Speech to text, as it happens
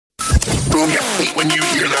move your feet when you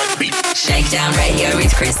hear that beat. Shakedown Radio with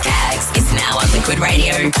Chris Caggs is now on Liquid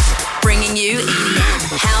Radio. Bringing you EDM,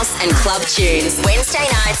 house and club tunes. Wednesday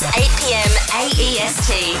nights, 8 p.m.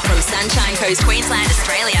 AEST from Sunshine Coast, Queensland,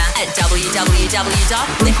 Australia at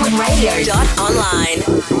www.liquidradio.online.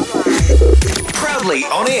 Proudly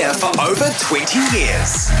on air for over 20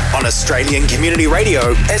 years. On Australian Community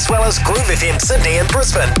Radio, as well as Groove FM Sydney and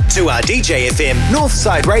Brisbane. 2R DJ FM,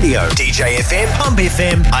 Northside Radio, DJ FM, Pump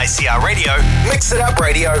FM, ICR Radio, Mix It Up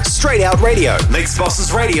Radio, Straight Out Radio, Mix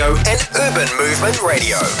Bosses Radio, and Urban Movement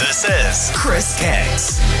Radio. This is Chris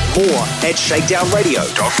Caggs. More at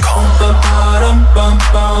shakedownradio.com.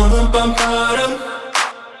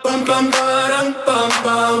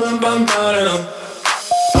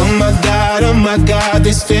 Oh my God,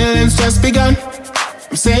 these feelings just begun.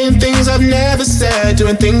 I'm saying things I've never said,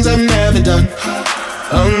 doing things I've never done.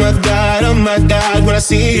 Oh my God, when I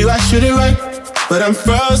see you I should it right. But I'm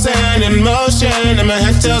frozen in motion and my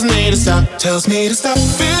head tells me to stop.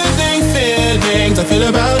 Feeling feelings I feel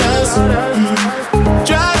about us.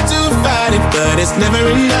 Try to fight it, but it's never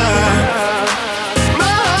enough. My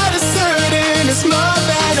heart is hurting, it's more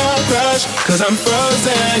than a crush. Cause I'm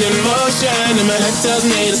frozen in motion and my head tells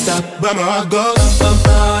me to stop. But my heart goes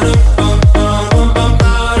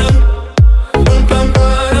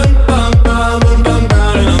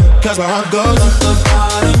cause my heart goes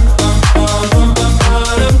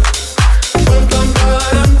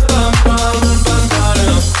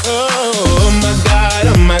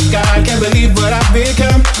oh my God, can't believe what I've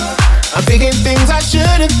become. I'm thinking things I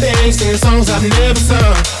shouldn't think, singing songs I've never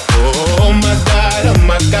sung. Oh my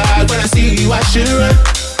God, when I see you I should run.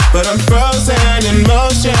 But I'm frozen in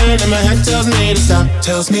motion and my head tells me to stop.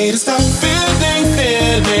 Feeling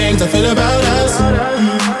feelings I feel about us.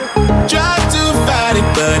 Try to fight it,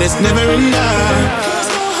 but it's never enough.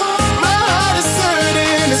 My heart is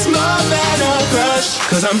hurting, it's more than a crush.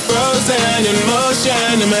 Cause I'm frozen in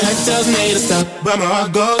motion and my head tells me to stop. But my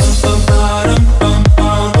heart goes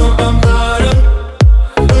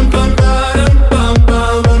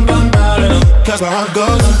cause my heart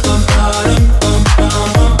goes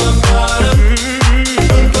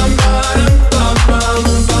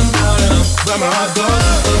but my heart goes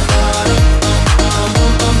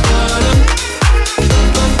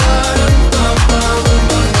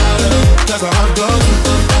cause my heart goes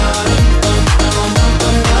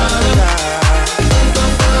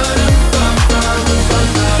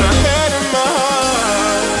my head and my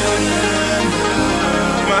heart,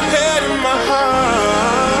 my head and my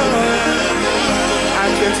heart, I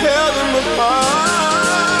can tell them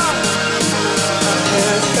apart. My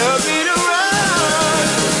head tells me to run,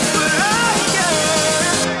 but I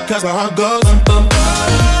can't. Cause my heart goes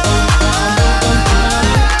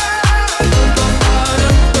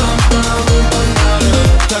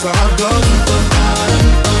cause my heart goes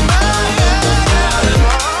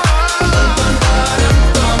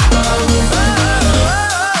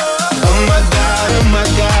oh my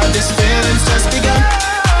God, this feeling's just begun.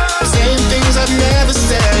 Saying things I've never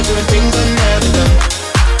said, doing things I've never done.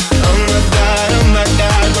 Oh my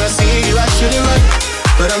God, when I see you I should it right.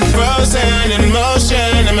 But I'm frozen in motion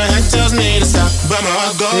and my head tells me to stop. But my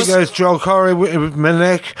heart goes. Here goes Joel Corey with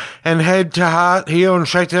Manek and Head to Heart here on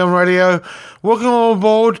Shakedown Radio. Welcome on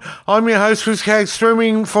board. I'm your host, Chris Caggs,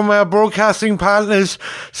 streaming from our broadcasting partners,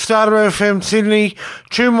 Starter FM Sydney,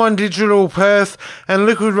 Tune One Digital Perth, and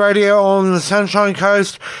Liquid Radio on the Sunshine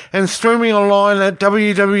Coast, and streaming online at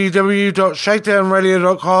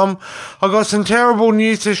www.shakedownradio.com. I've got some terrible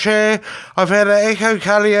news to share. I've had an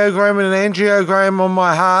echocardiogram and an angiogram on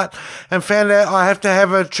my heart and found out I have to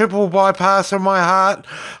have a triple bypass on my heart.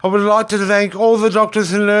 I would like to thank all the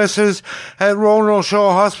doctors and nurses at Royal North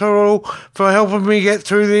Shore Hospital for helping me get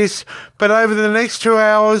through this. But over the next 2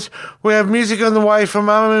 hours, we have music on the way from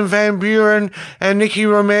Armin van Buren and Nicky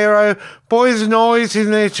Romero. Boys Noise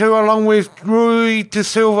in there too, along with Rui De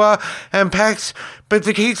Silva and Pax. But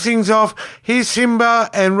to kick things off, here's Simba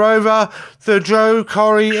and Rover, the Joe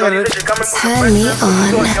Corey edit. Turn me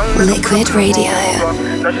on, Liquid Radio.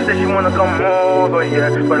 Now she said she wanna come over, yeah,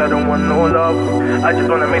 but I don't want no love. I just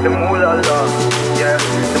wanna make the moolah love, yeah,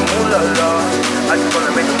 the moolah love. I just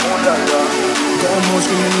wanna make the moolah love. Almost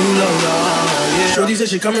screaming ooh la la, yeah. Shorty said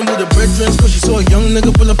she coming with the bread drinks, cause she saw a young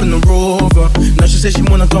nigga pull up in the Rover. Now she said she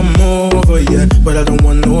wanna come over, yeah, but I don't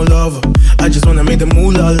want no lover. I just wanna make the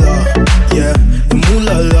moolah la, yeah, the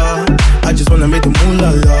moolah la. I just wanna make the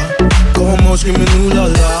moolah la. Go home all screaming ooh la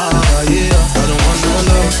la, yeah. I don't want no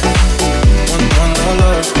love, want no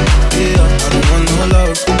love, yeah. I don't want no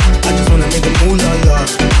love. I just wanna make the moolah la.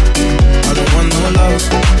 I don't want no love,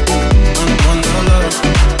 want no love,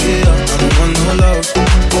 yeah. I don't want no love.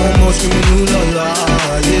 Go Almost screaming ooh la la,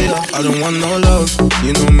 yeah. I don't want no love, you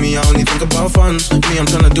know me, I only think about fun. Me, I'm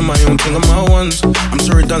tryna do my own thing on my ones. I'm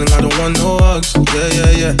sorry darling, I don't want no hugs,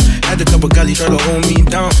 yeah. Had a couple galley try to hold me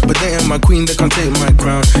down, but they ain't my queen, they can't take my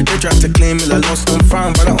crown. They tried to claim it, I lost and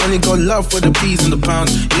found, but I only got love for the peas and the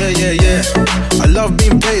pounds, yeah. I love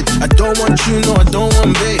being paid, I don't want you, no, I don't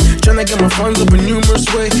want bait. Tryna get my funds up in numerous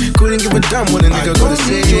ways, couldn't give a damn what a nigga gotta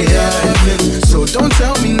say, yeah. So don't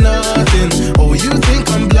tell me nothing, oh you think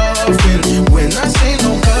I'm bluffing, when I say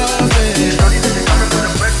no coffee. Shawty said she coming with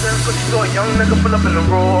a breakfast, cause she saw a young nigga pull up in the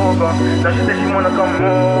Rover. Now she said she wanna come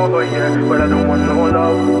over, yeah, but I don't want no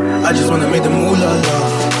love. I just wanna make the moolah la,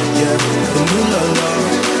 yeah, the moolah la.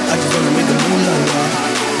 I just wanna make the moolah la.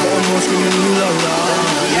 Almost screaming moolah la.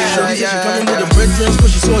 Shawty said she coming with the bread drinks,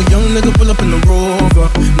 cause she saw a young nigga pull up in the Rover.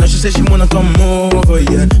 Now she said she wanna come over,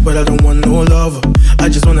 yeah, but I don't want no love. I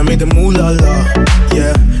just wanna make the moolah la,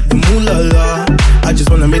 yeah, the moolah la. I just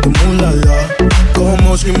wanna make the moolah la. Come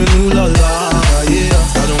on, screaming ooh la la, yeah.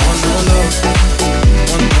 I don't want no love,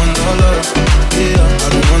 want no love, yeah. I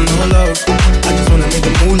don't want no love. I just wanna make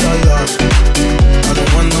the moolah la. I don't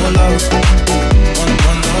want no love, want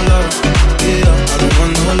no love, yeah. I don't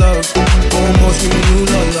want no love. Come on, screaming ooh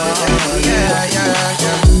la la, yeah.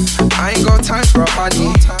 I ain't got time for a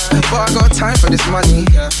party, but I got time for this money.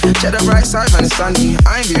 Check the bright side when it's sunny.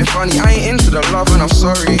 I ain't being funny, I ain't into the love and I'm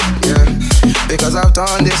sorry, yeah. Because I've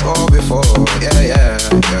done this all before, yeah.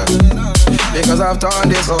 Because I've done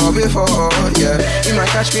this all before, yeah. You might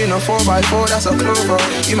catch me in a 4x4, that's a Clover.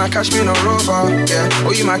 You might catch me in a Rover, yeah.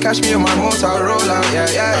 Or you might catch me in my Motorola, yeah.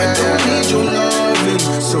 I don't need your loving,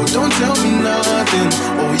 so don't tell me nothing.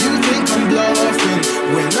 Oh, you think I'm bluffing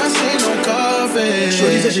when I say no coffee.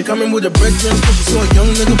 Shorty said she coming with a bread drinks, cause she saw a young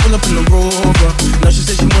nigga pull up in the Rover. Now she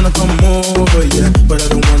said she wanna come over, yeah, but I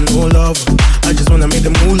don't want no love. I just wanna make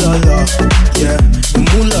the moolah la, yeah, the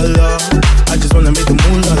moolah la. I just wanna make the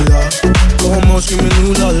moolah la. Come on, screaming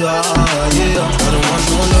ooh la la, yeah. I don't want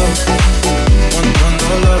no love, want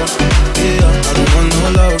no love, yeah. I don't want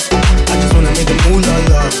no love. I just wanna make the moolah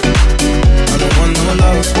la. I don't want no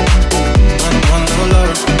love, want no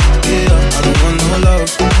love, yeah. I don't want no love.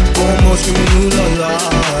 Come on, screaming ooh la la,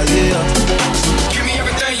 yeah. Give me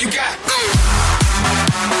everything you got.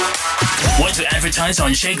 Want to advertise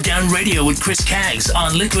on Shakedown Radio with Chris Caggs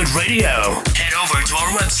on Liquid Radio? Head over to our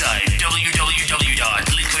website,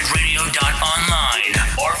 www.liquidradio.online,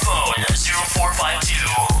 or phone 0452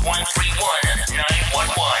 131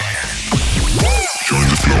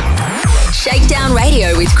 911. Shakedown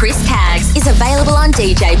Radio with Chris Caggs is available on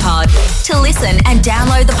DJ Pod. To listen and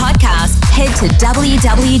download the podcast, head to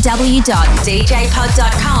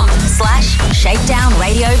www.djpod.com/Shakedown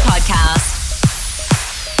Radio Podcast.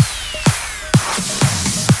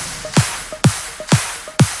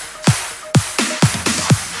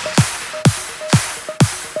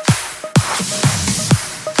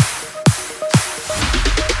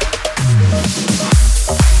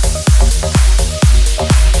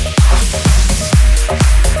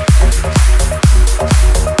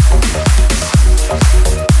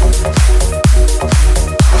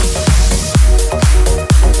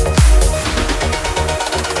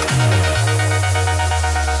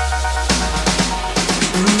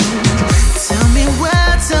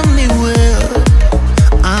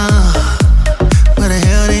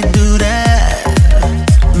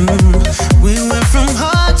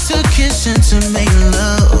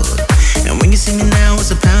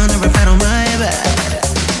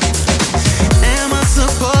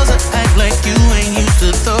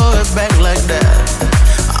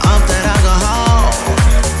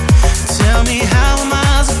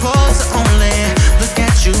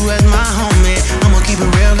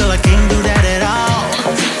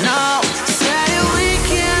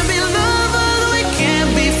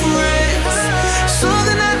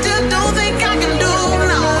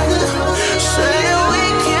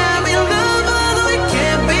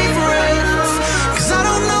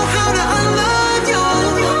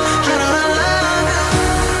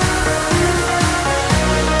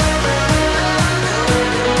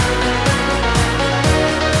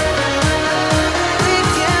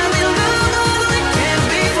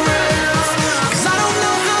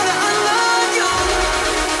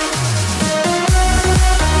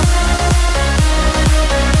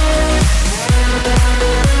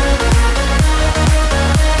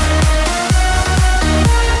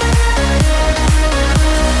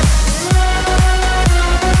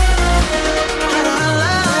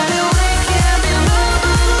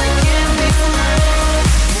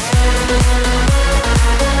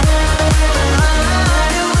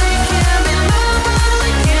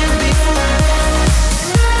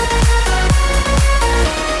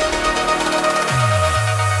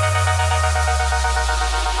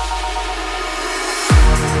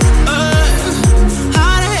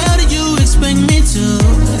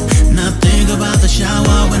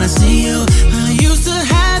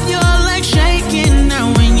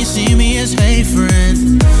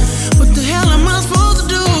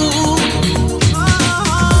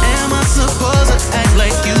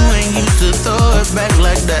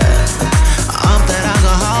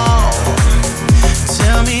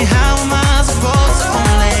 how am I supposed to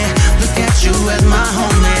only look at you as my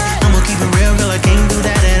homie? I'ma keep it real, girl, I can't do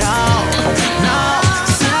that at all. No,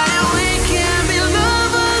 say we can't be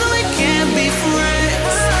lovers, we can't be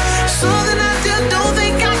friends. Something I just don't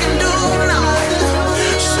think I can do, no.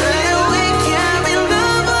 Say we can't be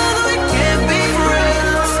lovers, we can't be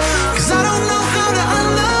friends. 'Cause I don't know how to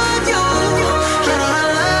unlove you, how to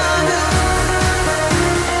unlove you.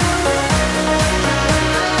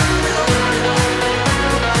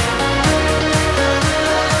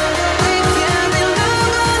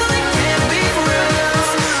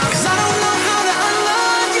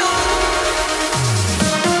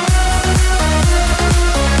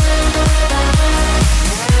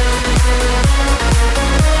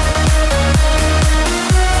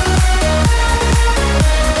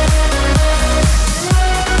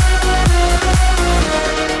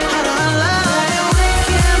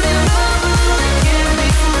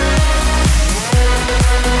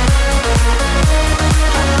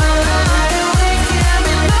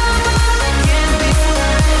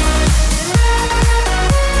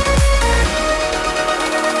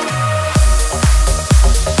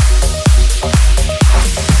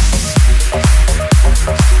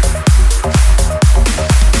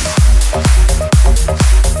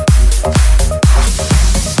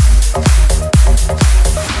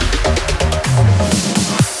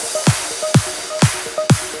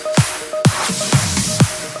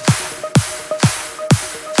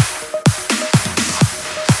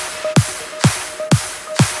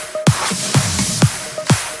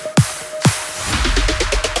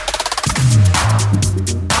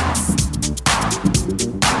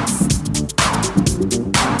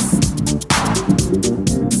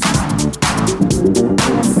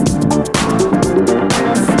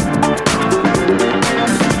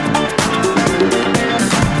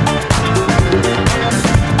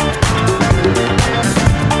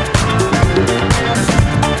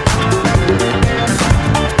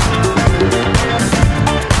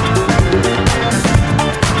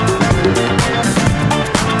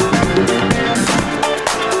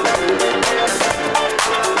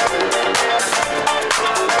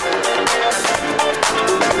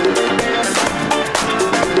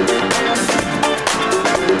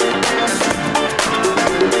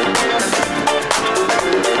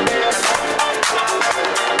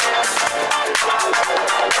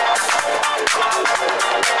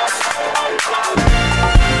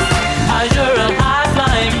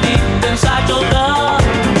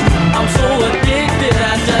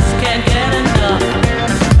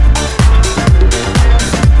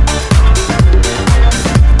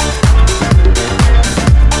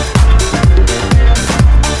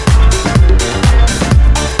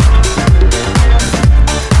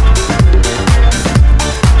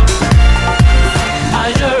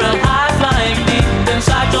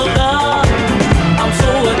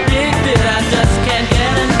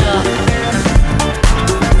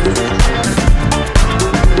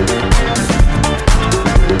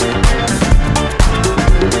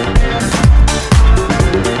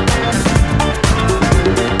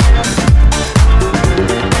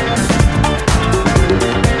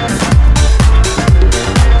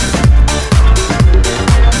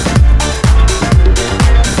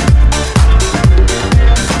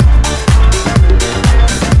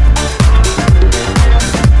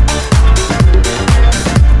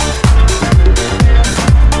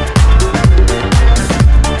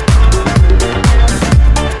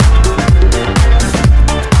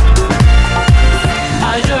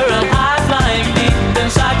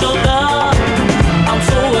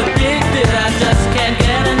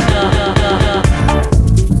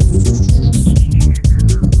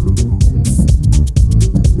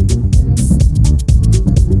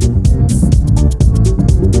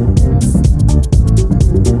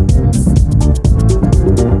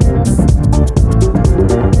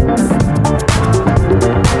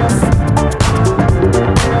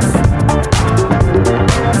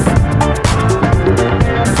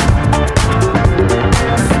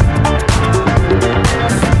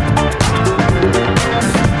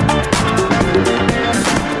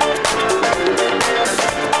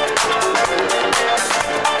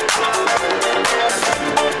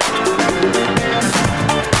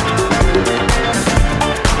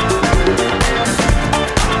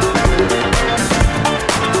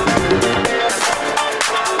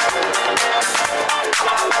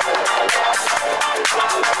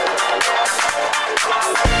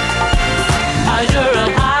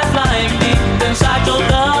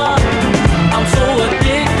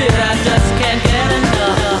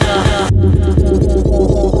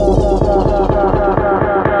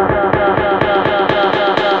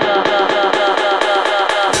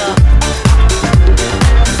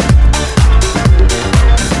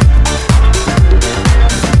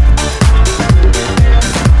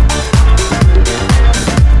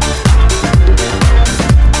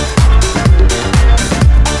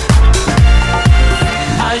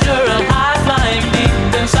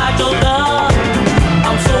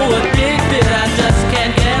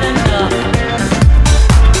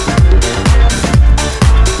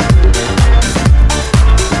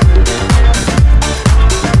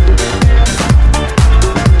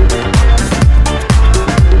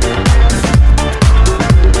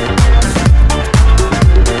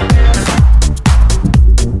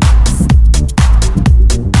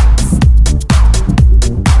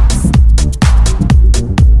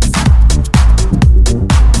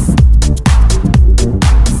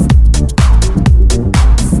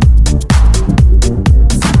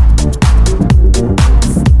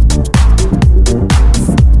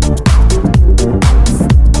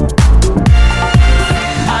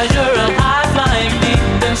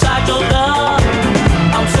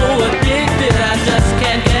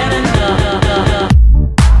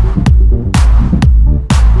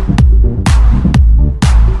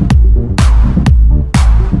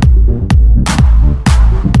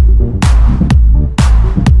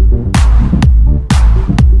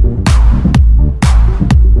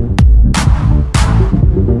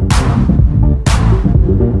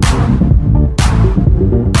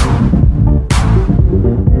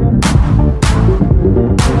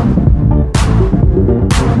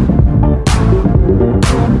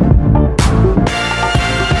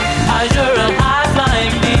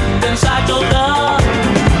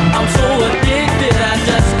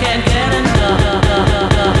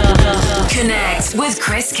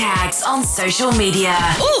 social media.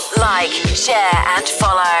 Like, share and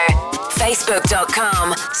follow.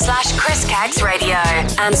 Facebook.com/Chris Caggs Radio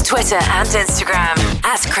and Twitter and Instagram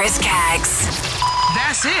 @Chris Caggs.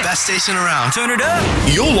 That's it. Best station around. Turn it up.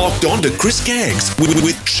 You're locked on to Chris Caggs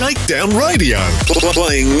with Shakedown Radio.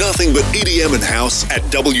 Playing nothing but EDM and house at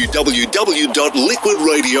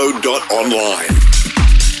www.liquidradio.online.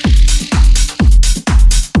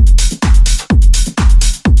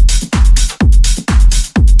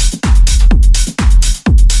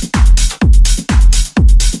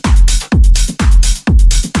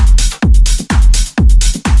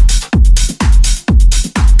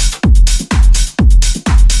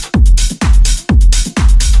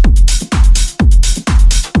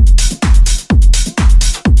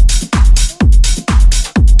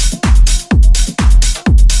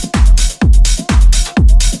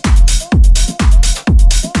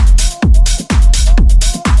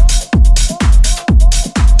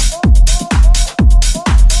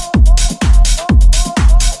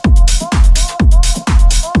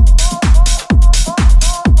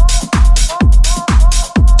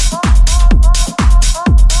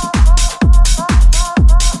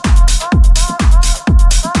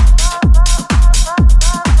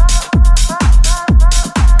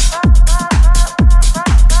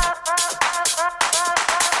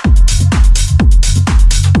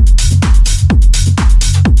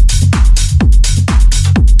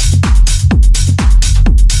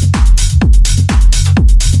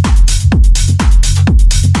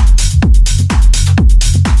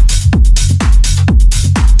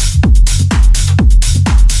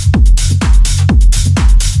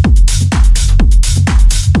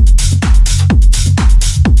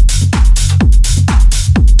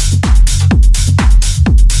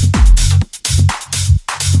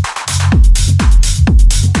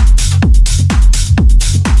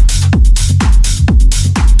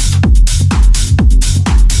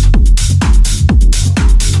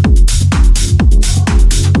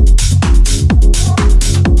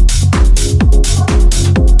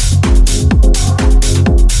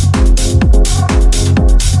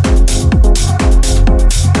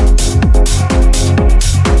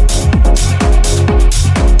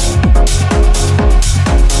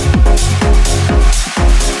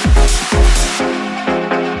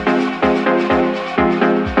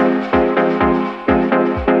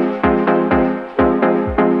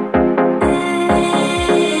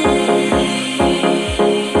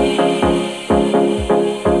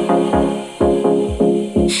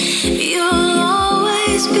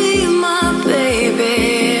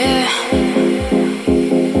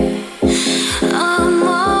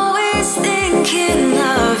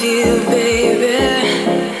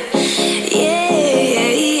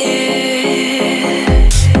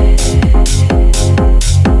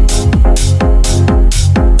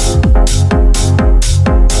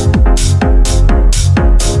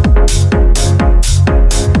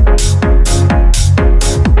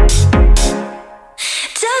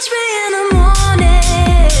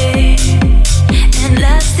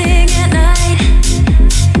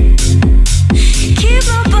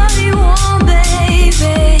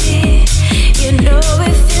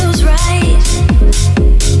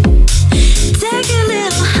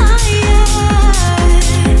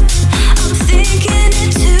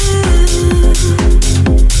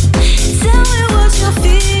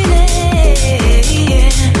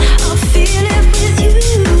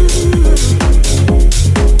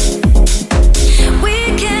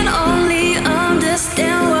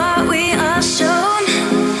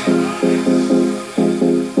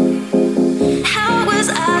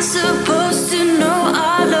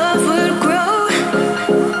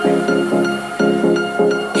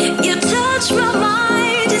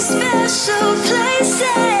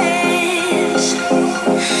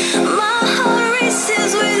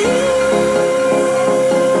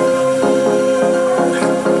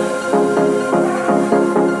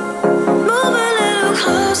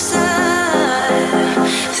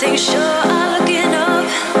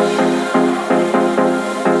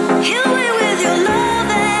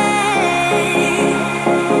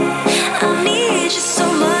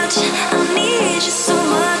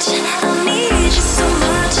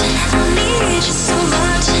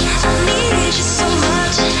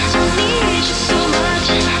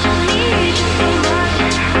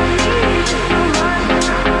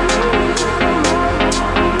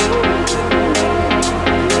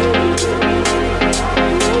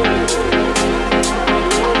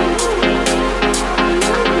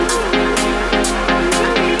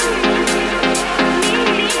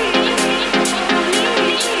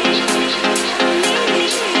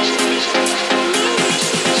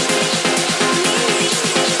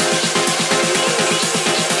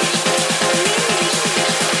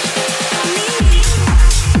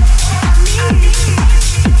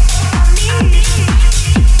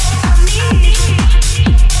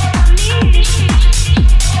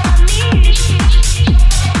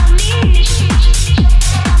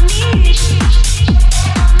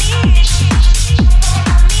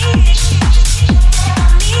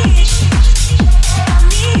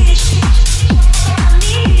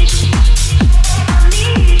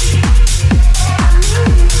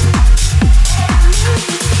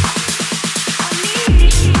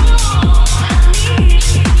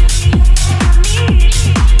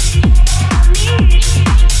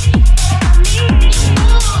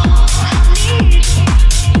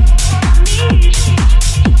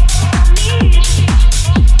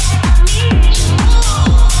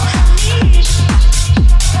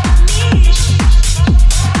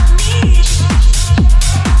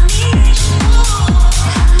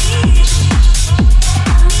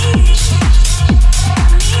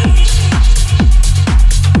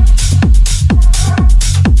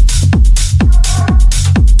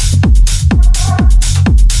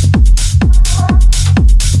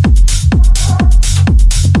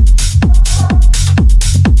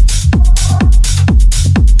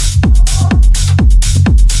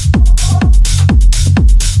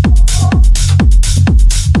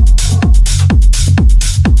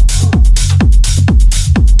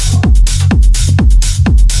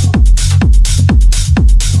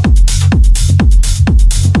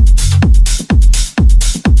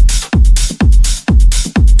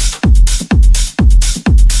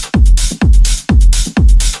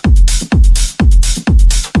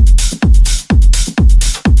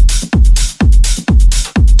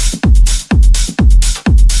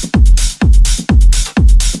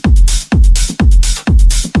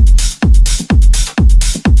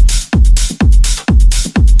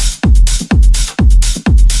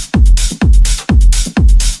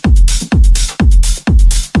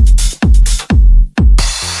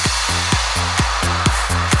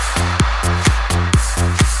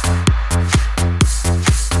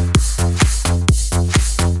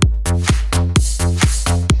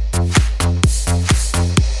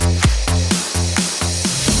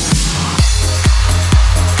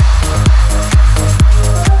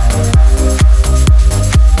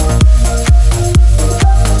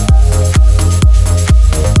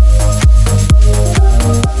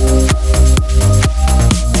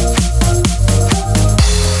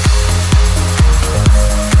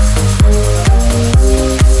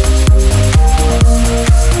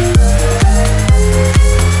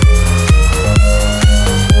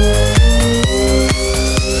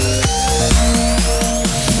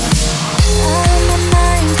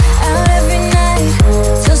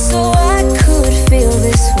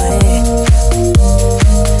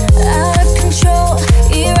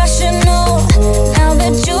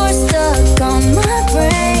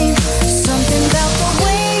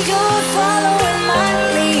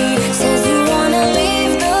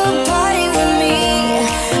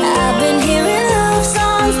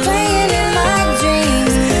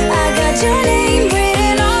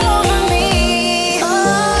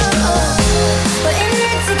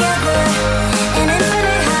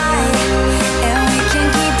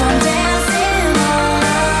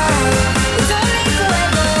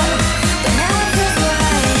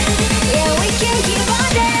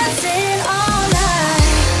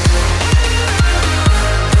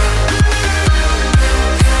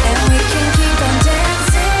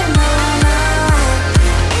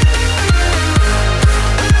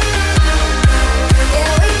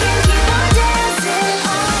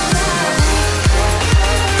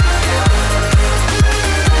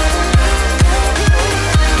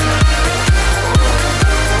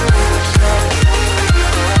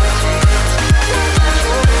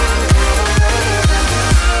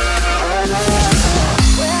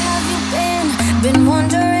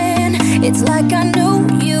 wondering, it's like I knew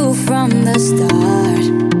you from the start.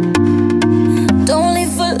 Don't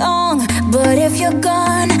leave for long, but if you're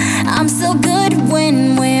gone, I'm still good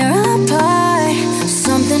when we're apart.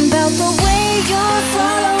 Something about the way you're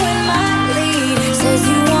following my lead says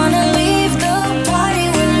you wanna leave the party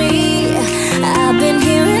with me. I've been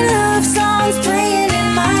hearing love songs playing in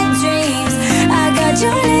my dreams. I got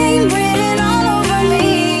your name written all over me.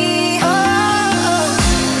 Oh,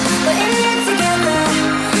 we're in it together,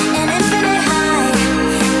 an infinite high,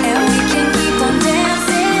 and we can keep on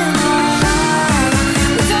dancing all night.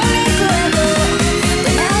 We don't need forever,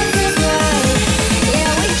 but now it feels right. Yeah,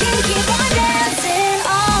 we can keep on dancing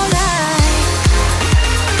all night,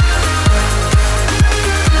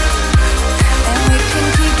 and we can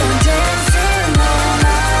keep on dancing all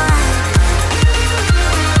night.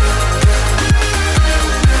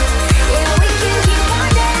 Yeah, we can keep on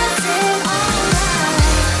dancing all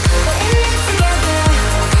night. We're in it together,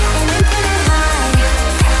 an infinite high,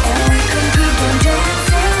 and we can keep on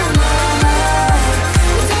dancing all night. We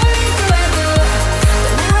don't need forever, but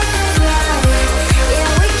now it feels right. Yeah,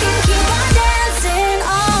 we can keep on dancing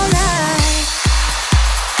all night.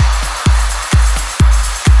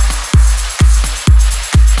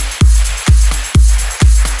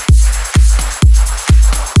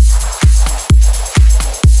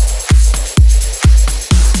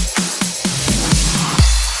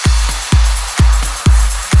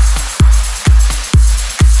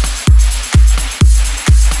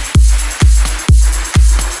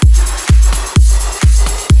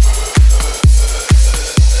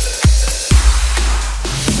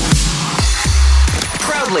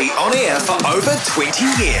 Proudly on air for over 20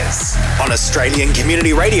 years. On Australian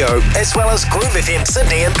Community Radio, as well as Groove FM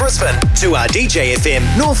Sydney and Brisbane. 2RDJ FM,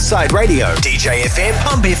 Northside Radio, DJ FM,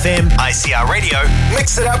 Pump FM, ICR Radio,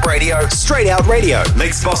 Mix It Up Radio, Straight Out Radio,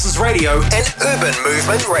 Mix Bosses Radio, and Urban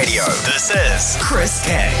Movement Radio. This is Chris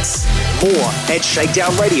Caggs. More at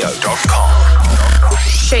shakedownradio.com.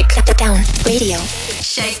 Shakedown Radio.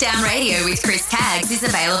 Shakedown Radio with Chris Caggs is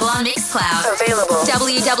available on Mixcloud. Available.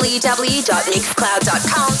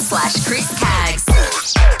 www.mixcloud.com/Chris Caggs.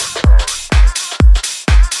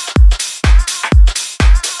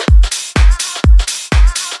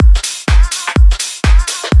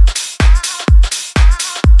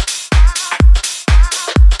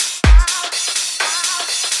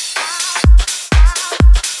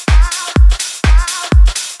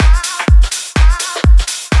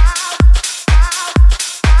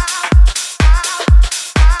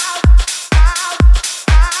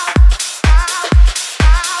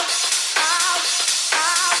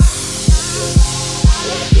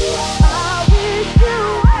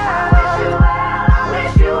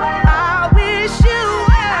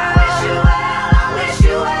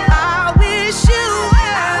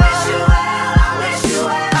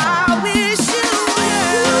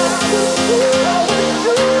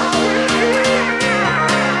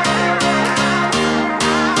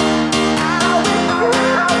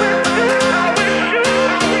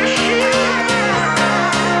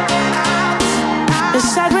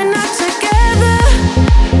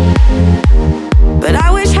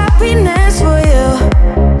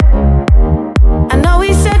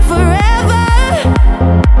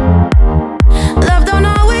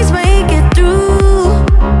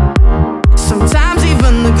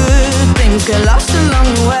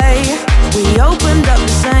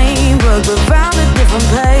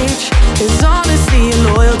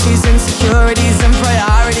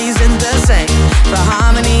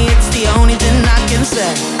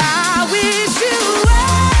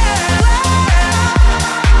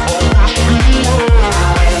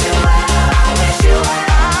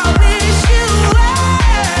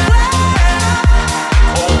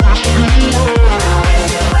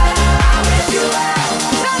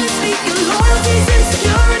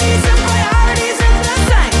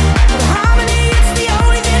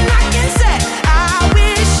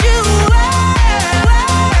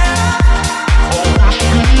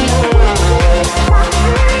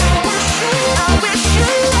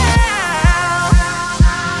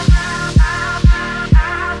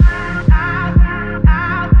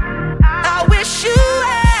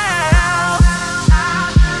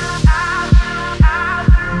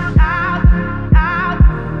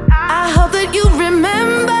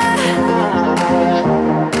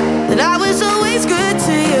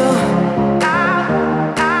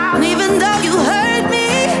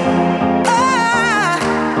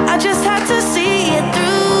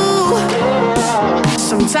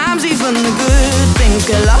 Sometimes even the good things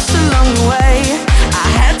get lost along the way. I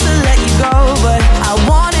had to let you go, but I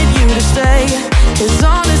wanted you to stay. 'Cause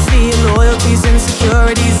honestly, loyalties,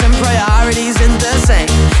 insecurities, and priorities ain't the same.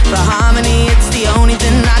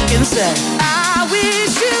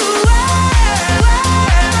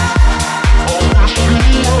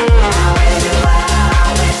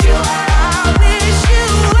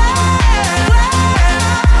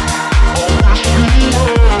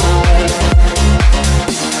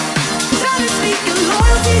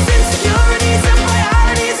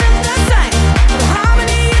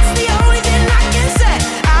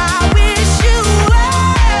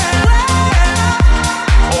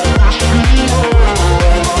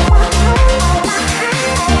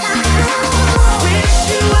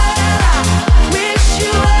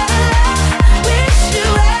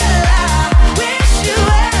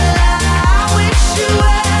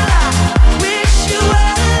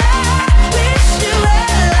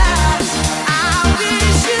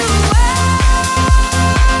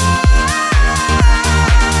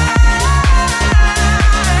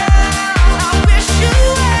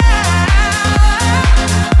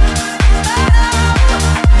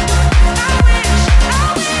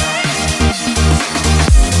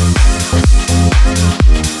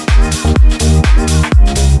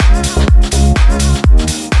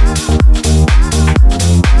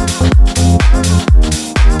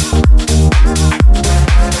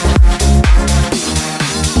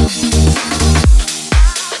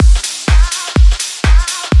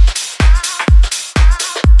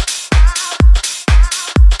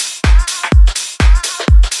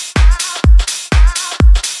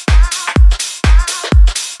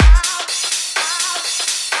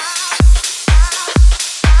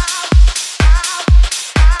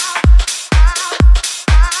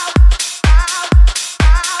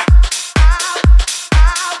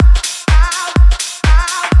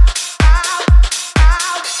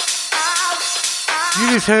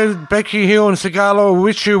 You just heard Becky Hill and Sigalo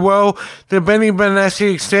Wish You Well, the Benny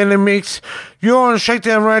Benassi extended mix. You're on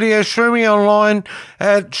Shakedown Radio, streaming online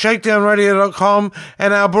at shakedownradio.com,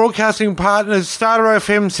 and our broadcasting partners, Starter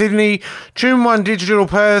FM Sydney, Tune 1 Digital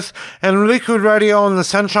Perth, and Liquid Radio on the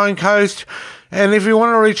Sunshine Coast. And if you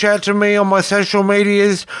want to reach out to me on my social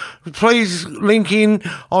medias, please link in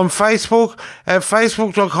on Facebook at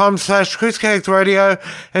facebook.com/ChrisCagsRadio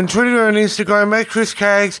and Twitter and Instagram at Chris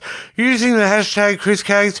Cags using the hashtag Chris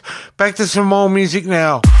Cags. Back to some more music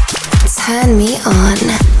now. Turn me on,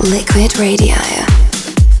 Liquid Radio.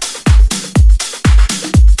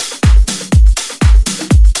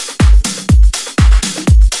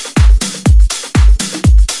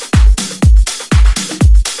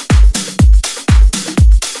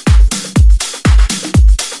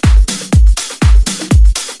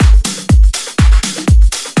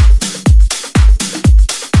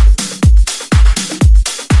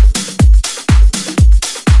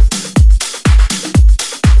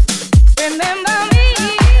 Remember me.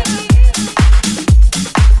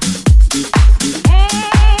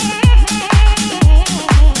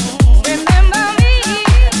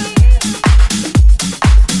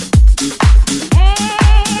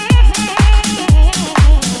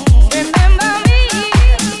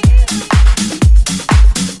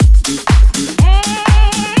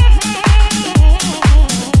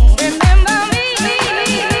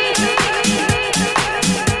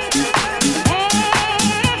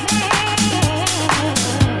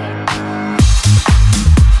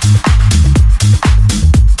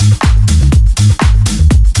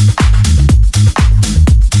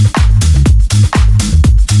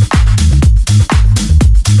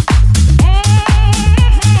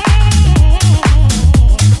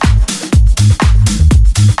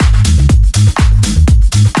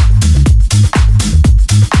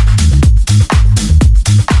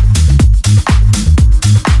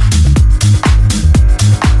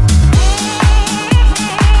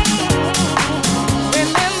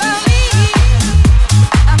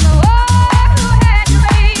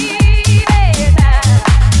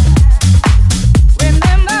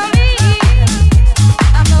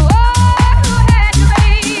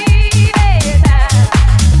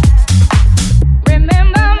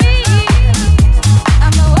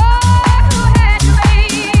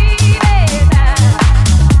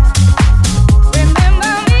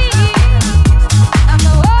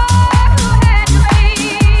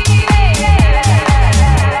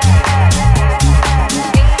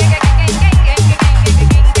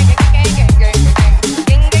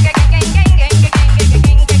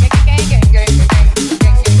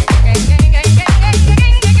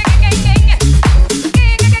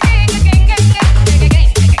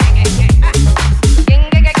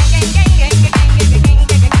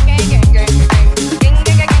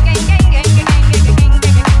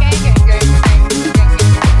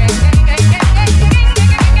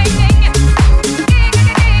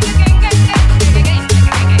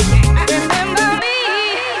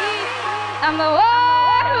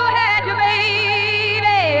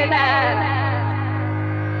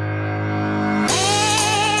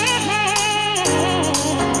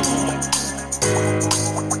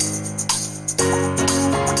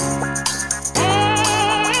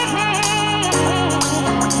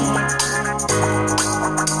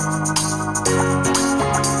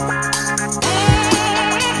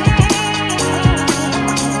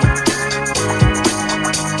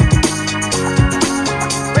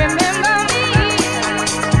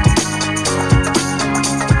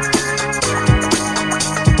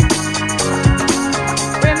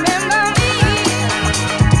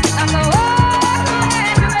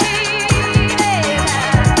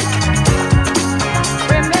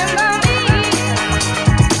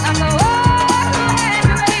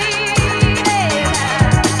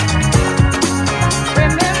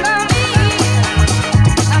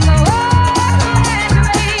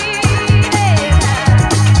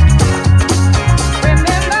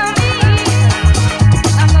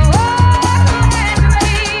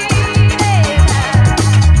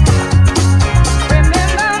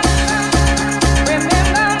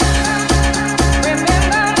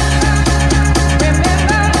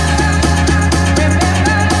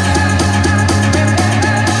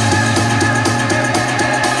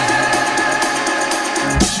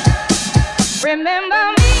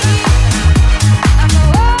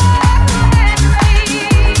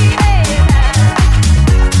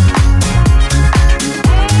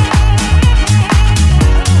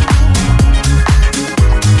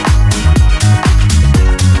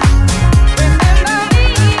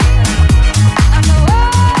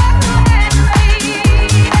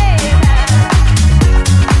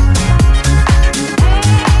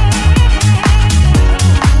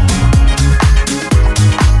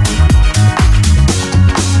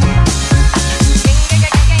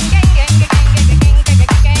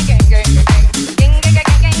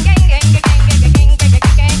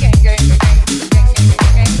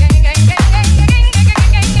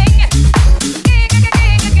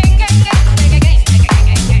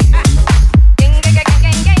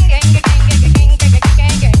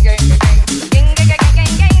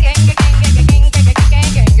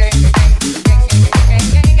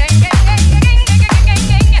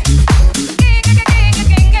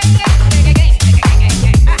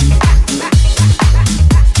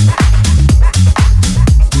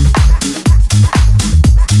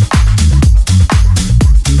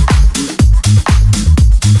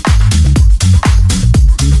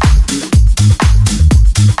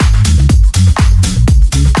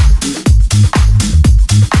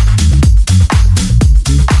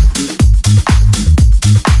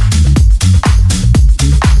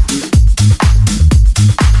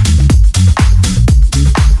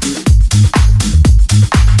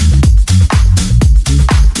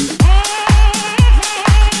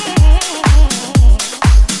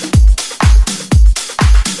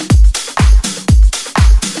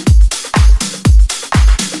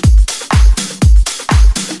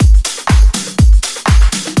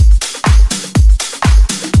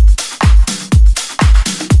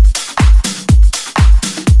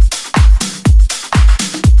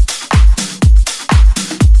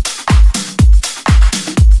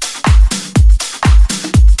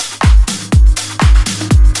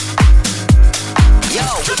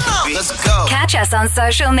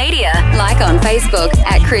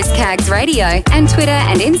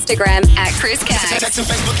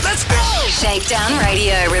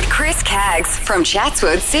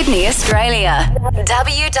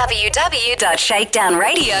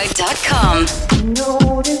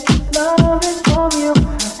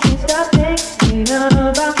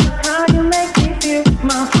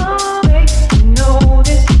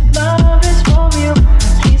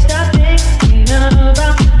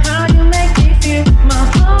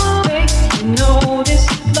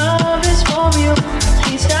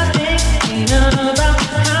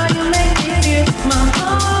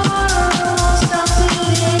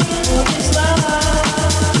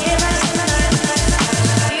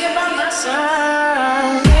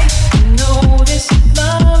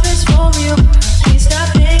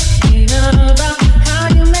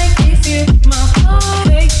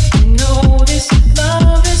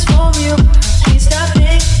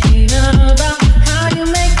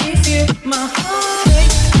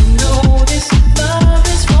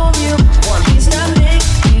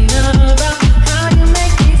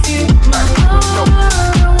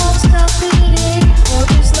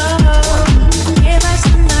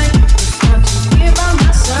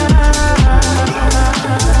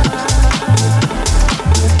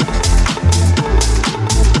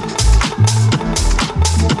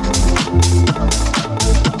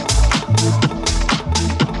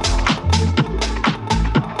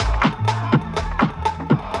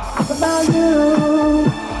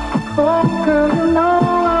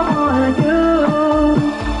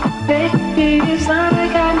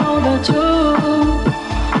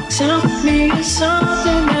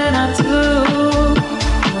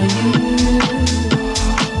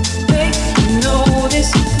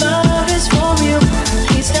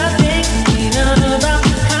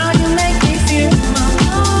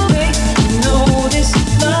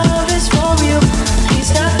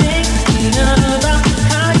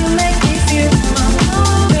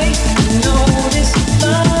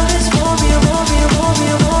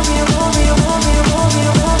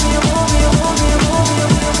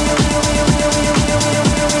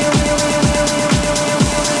 you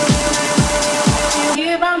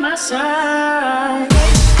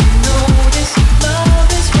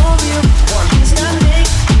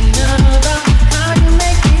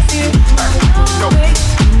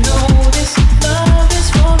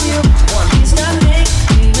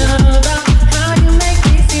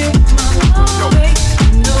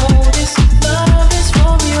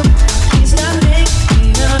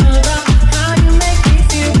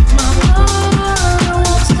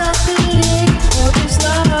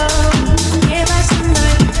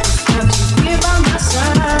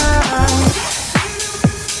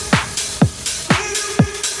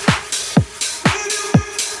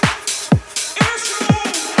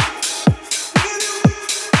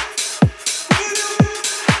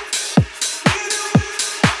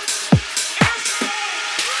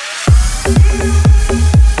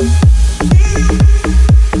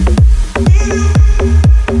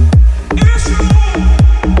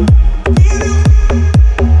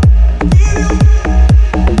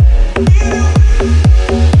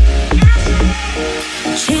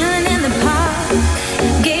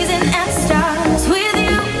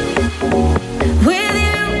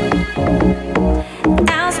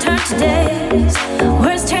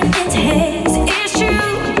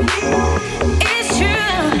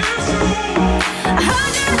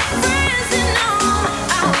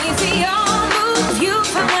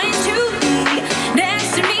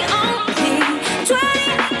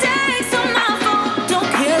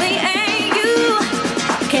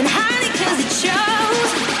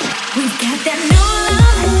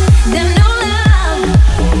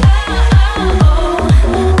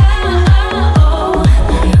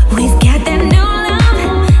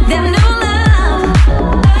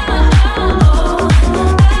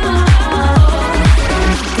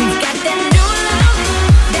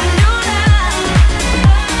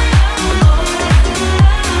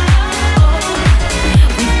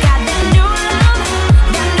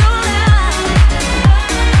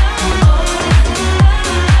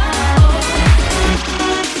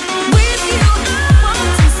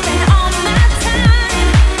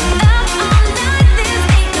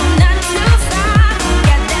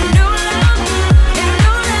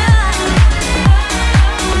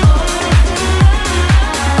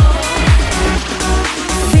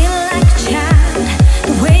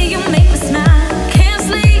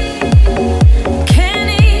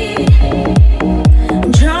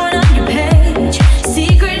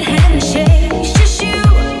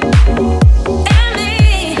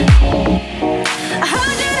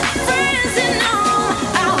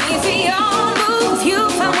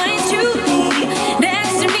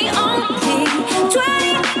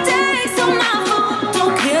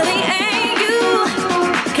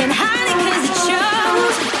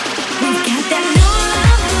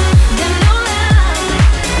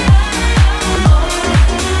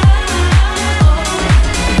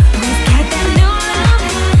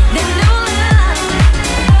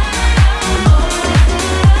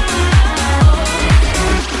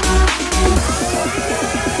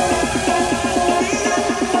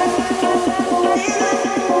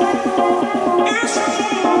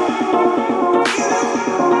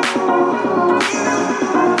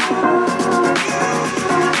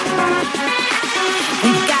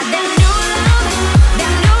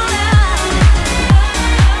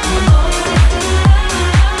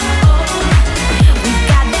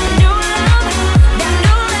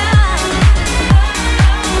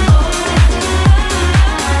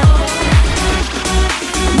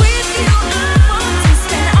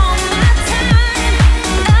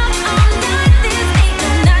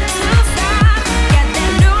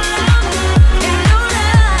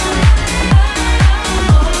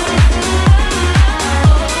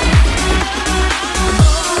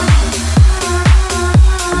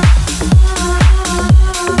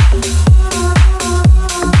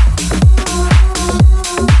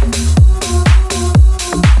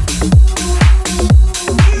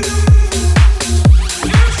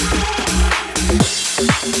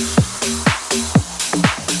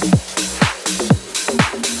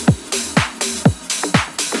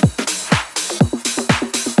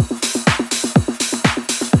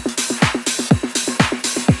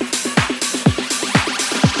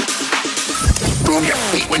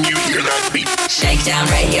Shakedown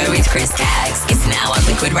Radio with Chris Caggs is now on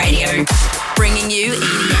Liquid Radio. Bringing you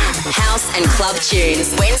EDM, house and club tunes.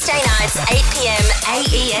 Wednesday nights, 8 p.m.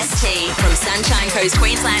 AEST from Sunshine Coast,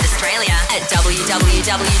 Queensland, Australia at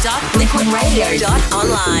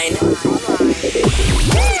www.liquidradio.online.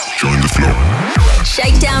 Join the flow.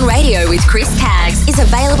 Shakedown Radio with Chris Caggs is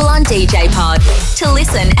available on DJ Pod. To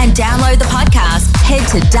listen and download the podcast, head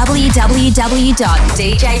to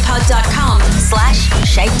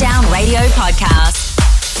www.djpod.com/Shakedown Radio Podcast.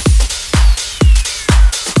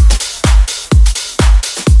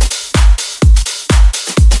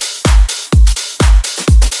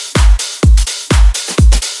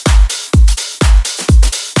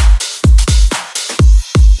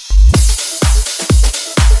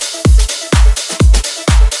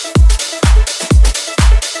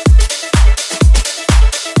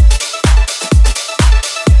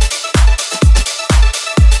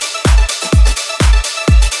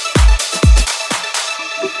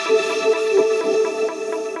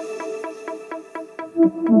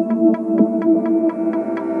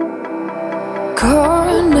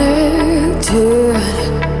 Connected,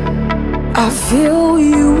 I feel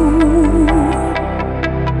you.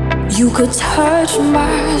 You could touch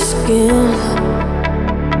my skin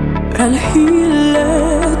and heal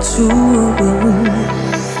it too.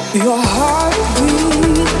 Your heart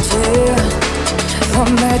beating, a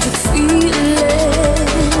magic feeling.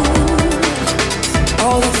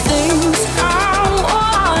 All the things I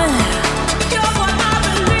want, you're what I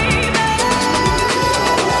believe in.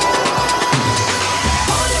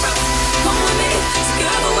 Hold your breath, come with me.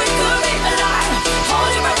 Together we could be alive.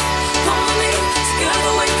 Hold your breath, come with me.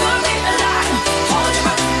 Together we could be alive. Hold your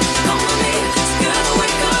breath, come with me. Together we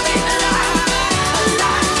could be alive.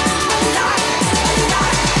 Alive, alive,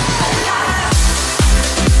 alive, alive.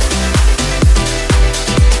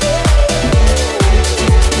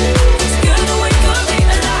 Together we could be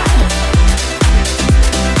alive.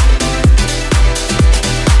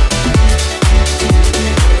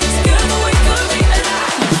 Together we could be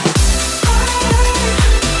alive.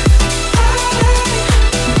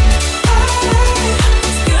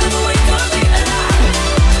 Together we could be alive.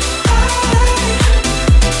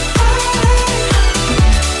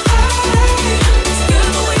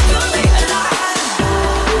 Together we could be alive.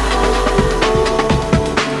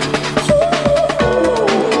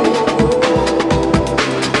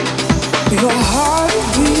 Your heart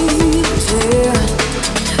beating,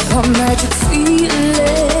 a magic feeling.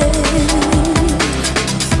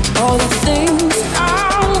 All the things I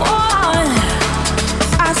want,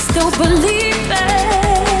 I still believe in.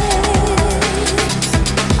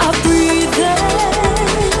 I breathe in,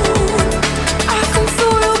 I can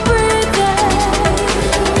feel you breathing.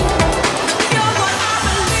 You're what I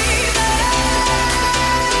believe in.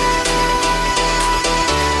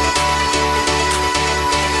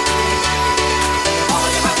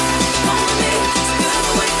 Hold your breath, come with me.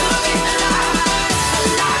 Together we could be alive.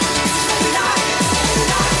 Alive, alive,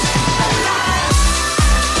 alive, alive.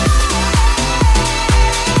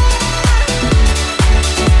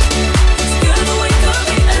 Together we could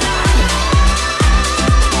be alive. Together we could be alive.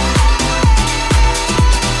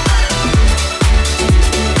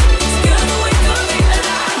 Together we could be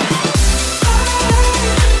alive.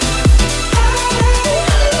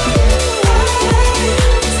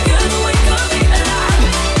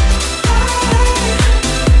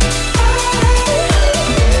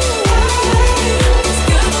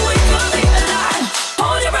 Together we could be alive.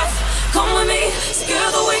 Hold your breath, come with me.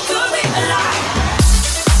 Together we could be alive.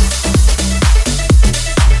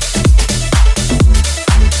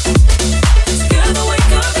 Together we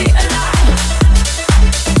could be alive.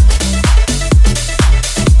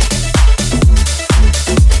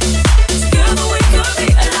 Together we could be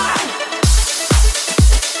alive.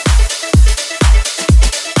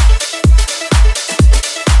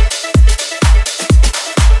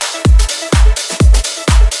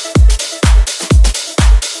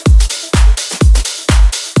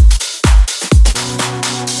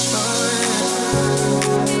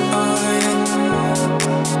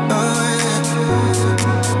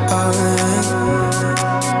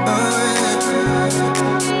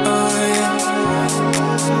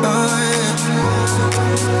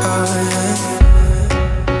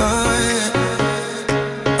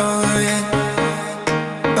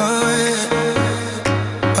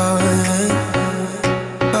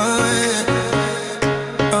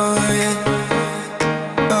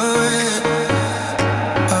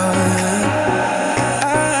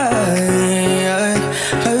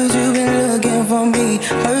 Heard you been looking for me.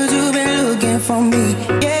 Heard you been looking for me.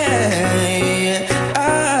 Yeah. I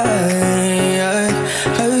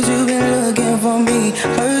heard you been looking for me.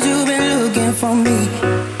 Heard you been looking for me.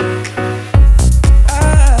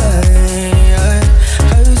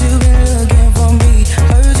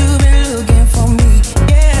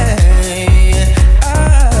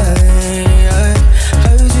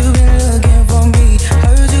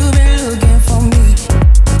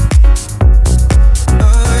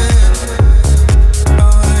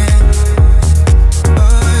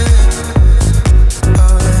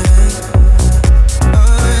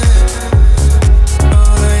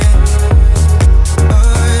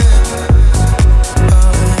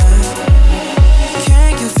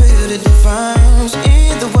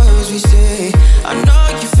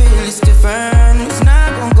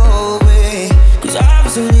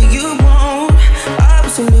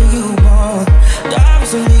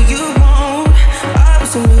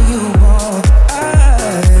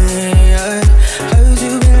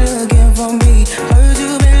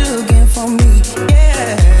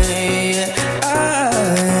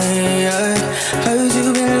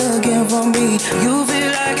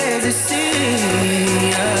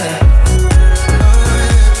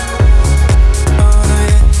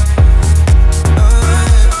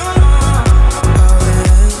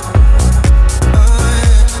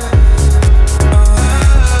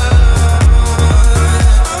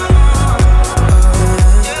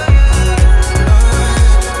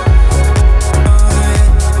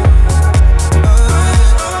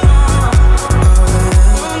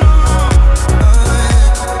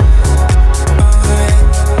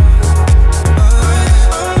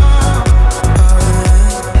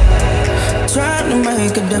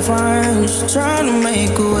 difference. Trying to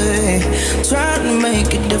make a way, trying to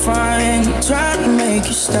make it different, trying to make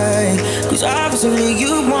you stay. Cause obviously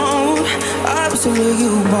you won't, obviously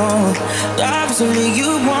you won't, obviously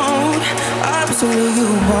you won't, obviously you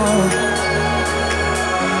won't.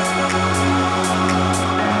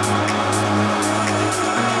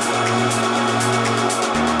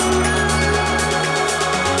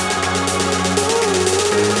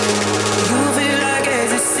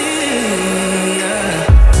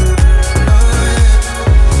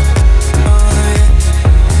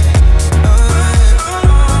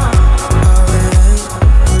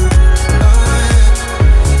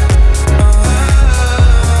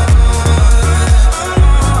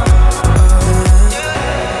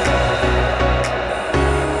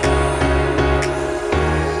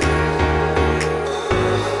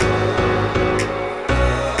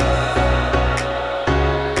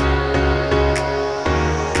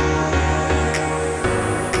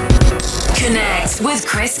 With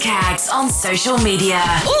Chris Caggs on social media.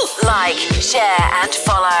 Like, share and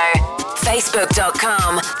follow.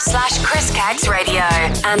 Facebook.com/Chris Caggs Radio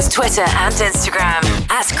and Twitter and Instagram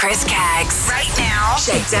 @Chris Caggs. Right now,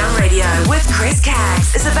 Shakedown Radio with Chris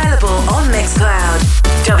Caggs is available on Mixcloud.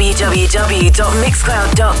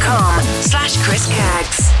 www.mixcloud.com/Chris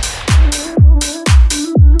Caggs.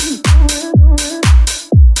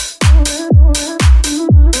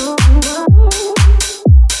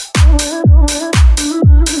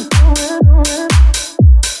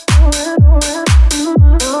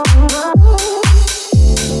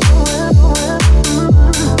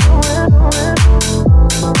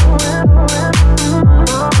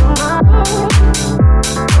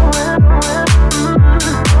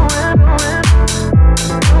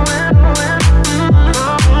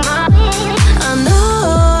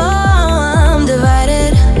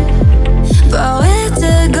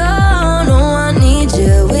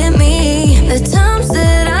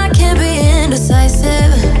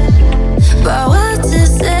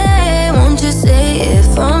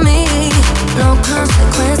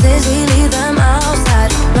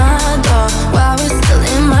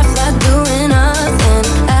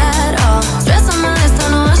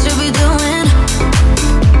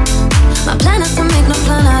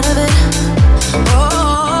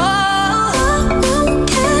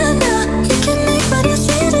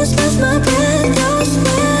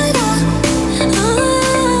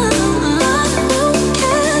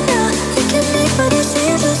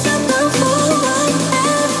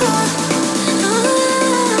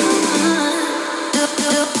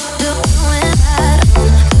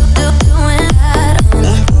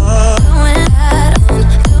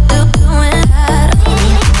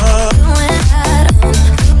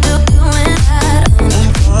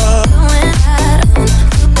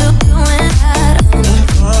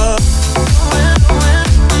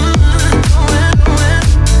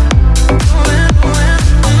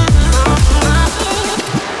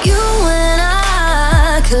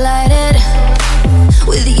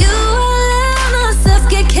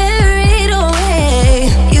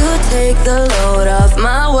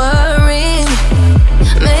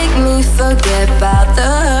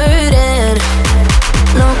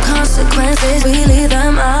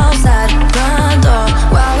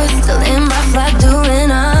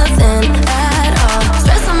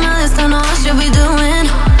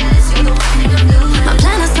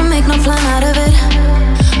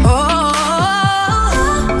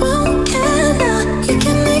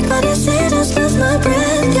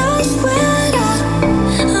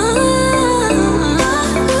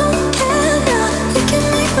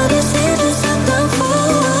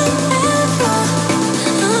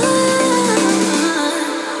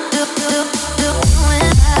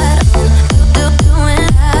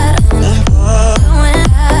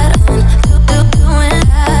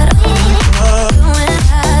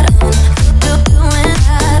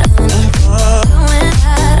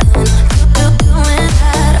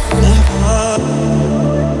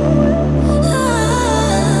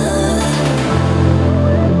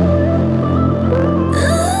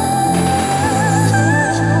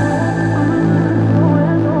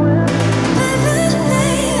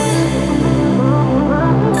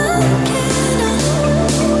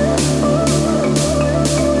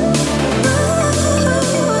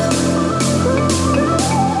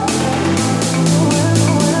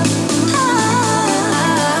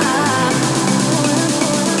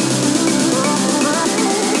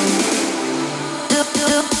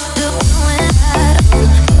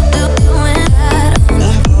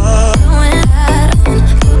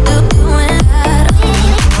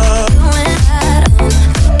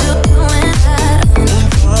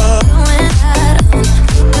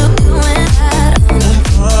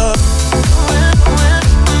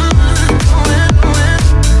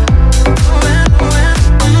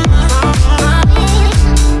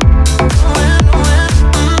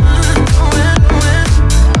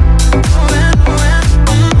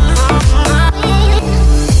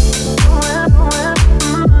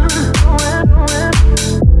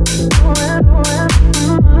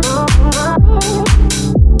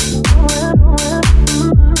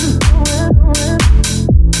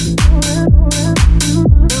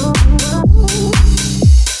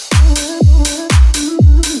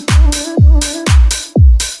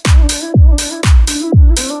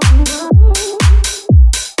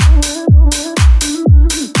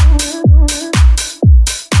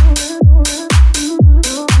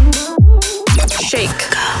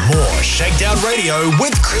 Radio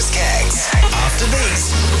with Chris Caggs. After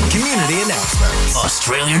these, community announcements.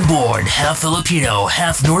 Australian-born, half Filipino,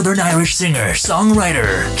 half Northern Irish singer,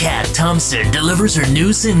 songwriter Kat Thompson delivers her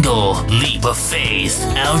new single, Leap of Faith,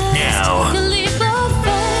 out now.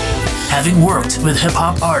 Having worked with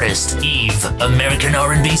hip-hop artist Eve, American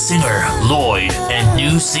R&B singer Lloyd, and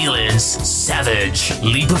New Zealand's Savage,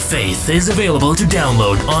 Leap of Faith is available to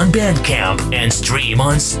download on Bandcamp and stream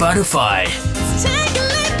on Spotify.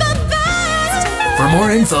 For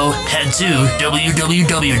more info, head to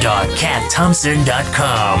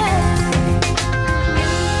www.catthompson.com.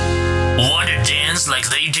 Want to dance like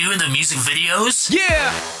they do in the music videos?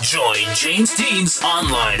 Yeah! Join James Dean's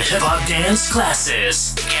online hip-hop dance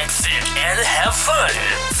classes. Get fit and have fun.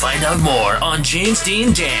 Find out more on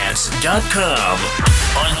jamesdeandance.com.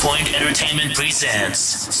 On Point Entertainment presents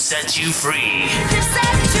Set You Free.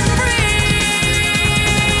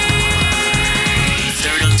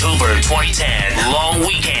 October 2010, long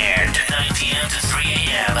weekend, 9 p.m. to 3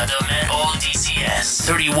 a.m. at the Met All DCS,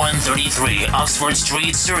 3133 Oxford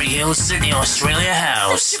Street, Surrey Hills, Sydney, Australia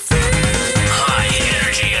House. High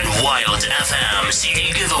energy and wild FM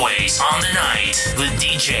CD giveaways on the night with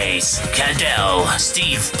DJs Cadell,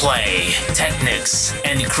 Steve Play, Technics,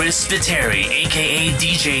 and Chris Spiteri, aka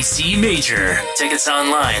DJ C Major. Tickets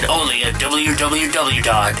online only at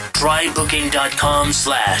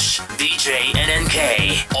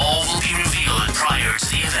www.trybooking.com/VJNNK. All will be revealed prior to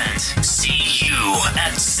the event. See you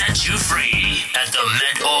at Set You Free at the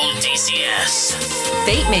Met All DCS.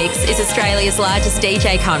 Beat Mix is Australia's largest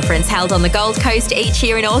DJ conference held on the Gold Coast each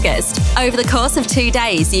year in August. Over the course of 2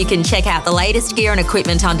 days, you can check out the latest gear and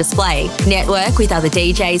equipment on display, network with other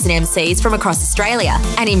DJs and MCs from across Australia,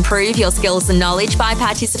 and improve your skills and knowledge by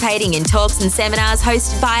participating in talks and seminars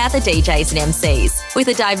hosted by other DJs and MCs. With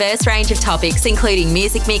a diverse range of topics including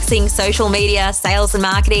music mixing, social media, sales and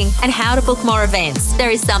marketing, and how to book more events, there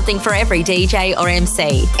is something for every DJ or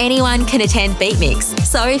MC. Anyone can attend Beat Mix,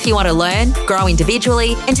 so if you want to learn, grow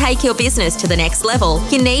individually, and take your business to the next level,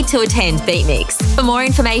 you need to attend Beat Mix. For more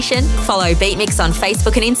information, follow Beat Mix on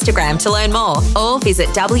Facebook and Instagram to learn more, or visit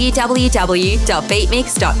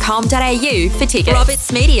www.beatmix.com.au for tickets.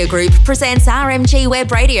 Roberts Media Group presents RMG Web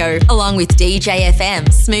Radio, along with DJ FM,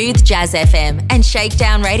 Smooth Jazz FM, and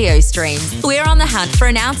Shakedown Radio streams. We're on the hunt for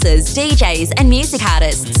announcers, DJs, and music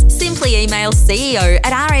artists. Simply email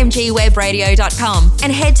ceo@rmgwebradio.com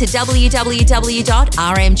and head to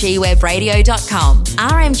www.rmgwebradio.com.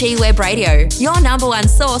 RMG Web Radio, your number one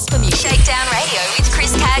source for music. Shakedown Radio with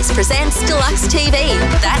Chris Caggs presents Deluxe TV.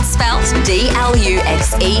 That's spelt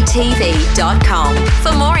DLUXETV.com.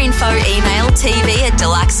 For more info, email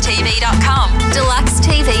tv@deluxetv.com.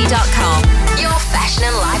 Deluxetv.com, your fashion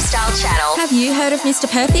and lifestyle channel. Have you heard of Mr.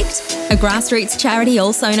 Perfect? A grassroots charity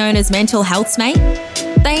also known as Mental Health's Mate?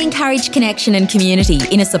 They encourage connection and community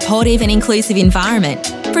in a supportive and inclusive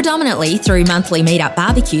environment, predominantly through monthly meet-up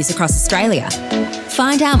barbecues across Australia.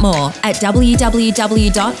 Find out more at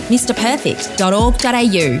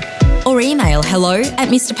www.mrperfect.org.au or email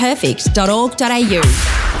hello@mrperfect.org.au.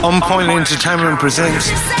 On Point Entertainment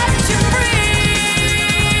presents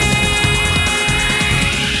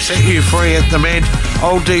Set You Free at the Med,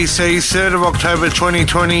 Old DC, 3rd of October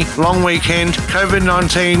 2020, long weekend,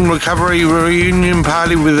 COVID-19 recovery reunion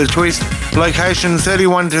party with a twist. Location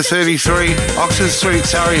 31 to 33, Oxford Street,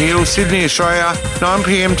 Surrey Hills, Sydney, Australia, 9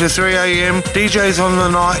 p.m. to 3 a.m. DJs on the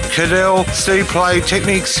night, Cadell, Steve Play,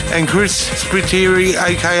 Technics, and Chris Spiteri,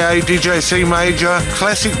 aka DJ C Major.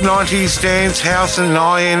 Classic 90s dance, house, and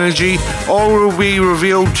high energy. All will be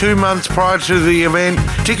revealed 2 months prior to the event.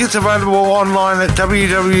 Tickets available online at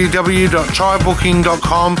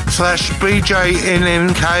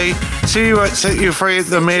www.trybooking.com/BJNNK. See you at Set You Free at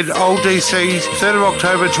the Med, Old DC, 3rd of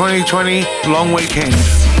October 2020, long weekend.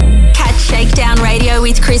 Catch Shakedown Radio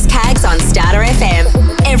with Chris Caggs on Starter FM.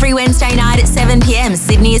 Every Wednesday night at 7 p.m.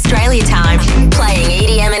 Sydney, Australia time. Playing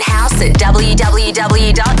EDM and house at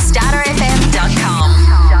www.starterfm.com.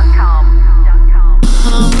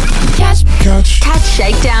 Catch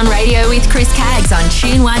Shakedown Radio with Chris Caggs on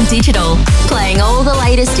Tune One Digital, playing all the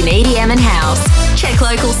latest in EDM and house. Check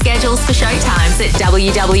local schedules for showtimes at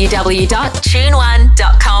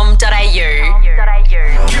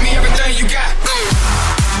www.tuneone.com.au. Give me everything you got.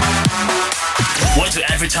 Want to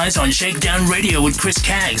advertise on Shakedown Radio with Chris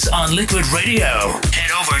Caggs on Liquid Radio?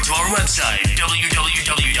 Head over to our website,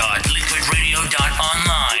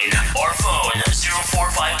 www.liquidradio.online, or phone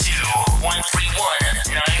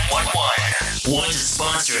 0452-131-911. Want to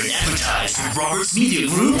sponsor and advertise with Roberts Media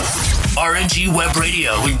Group? RMG Web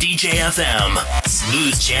Radio with DJ FM,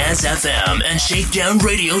 Smooth Jazz FM, and Shakedown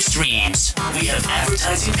Radio streams. We have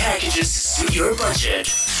advertising packages to suit your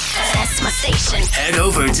budget. That's my station. Head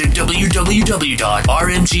over to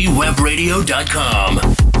www.rmgwebradio.com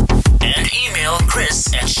and email Chris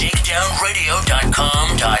at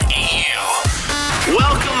shakedownradio.com.au.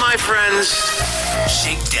 Welcome, my friends.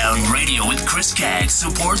 Shakedown Radio with Chris Caggs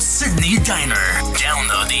supports Sydney Diner.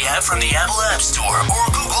 Download the app from the Apple App Store or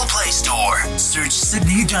Google Play Store. Search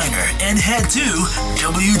Sydney Diner and head to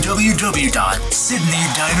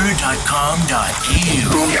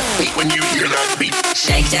www.sydneydiner.com.au. When you hear that beat.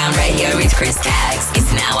 Shakedown Radio with Chris Caggs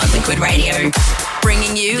is now on Liquid Radio.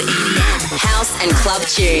 Bringing you EDM, house and club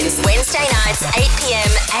tunes. Wednesday nights, 8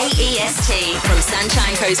 p.m. AEST from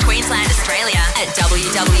Sunshine Coast, Queensland, Australia at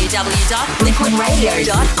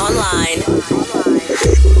www.liquidradio.online.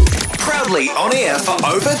 Proudly on air for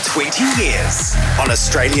over 20 years. On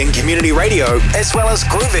Australian Community Radio, as well as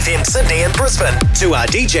Groove FM Sydney and Brisbane.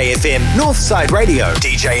 2RDJ FM, Northside Radio,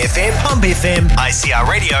 DJ FM, Pump FM, ICR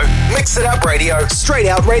Radio, Mix It Up Radio, Straight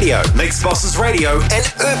Out Radio, Mix Bosses Radio,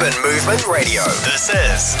 and Urban Movement Radio. This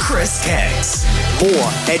is Chris Caggs. More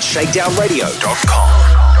at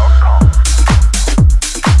shakedownradio.com.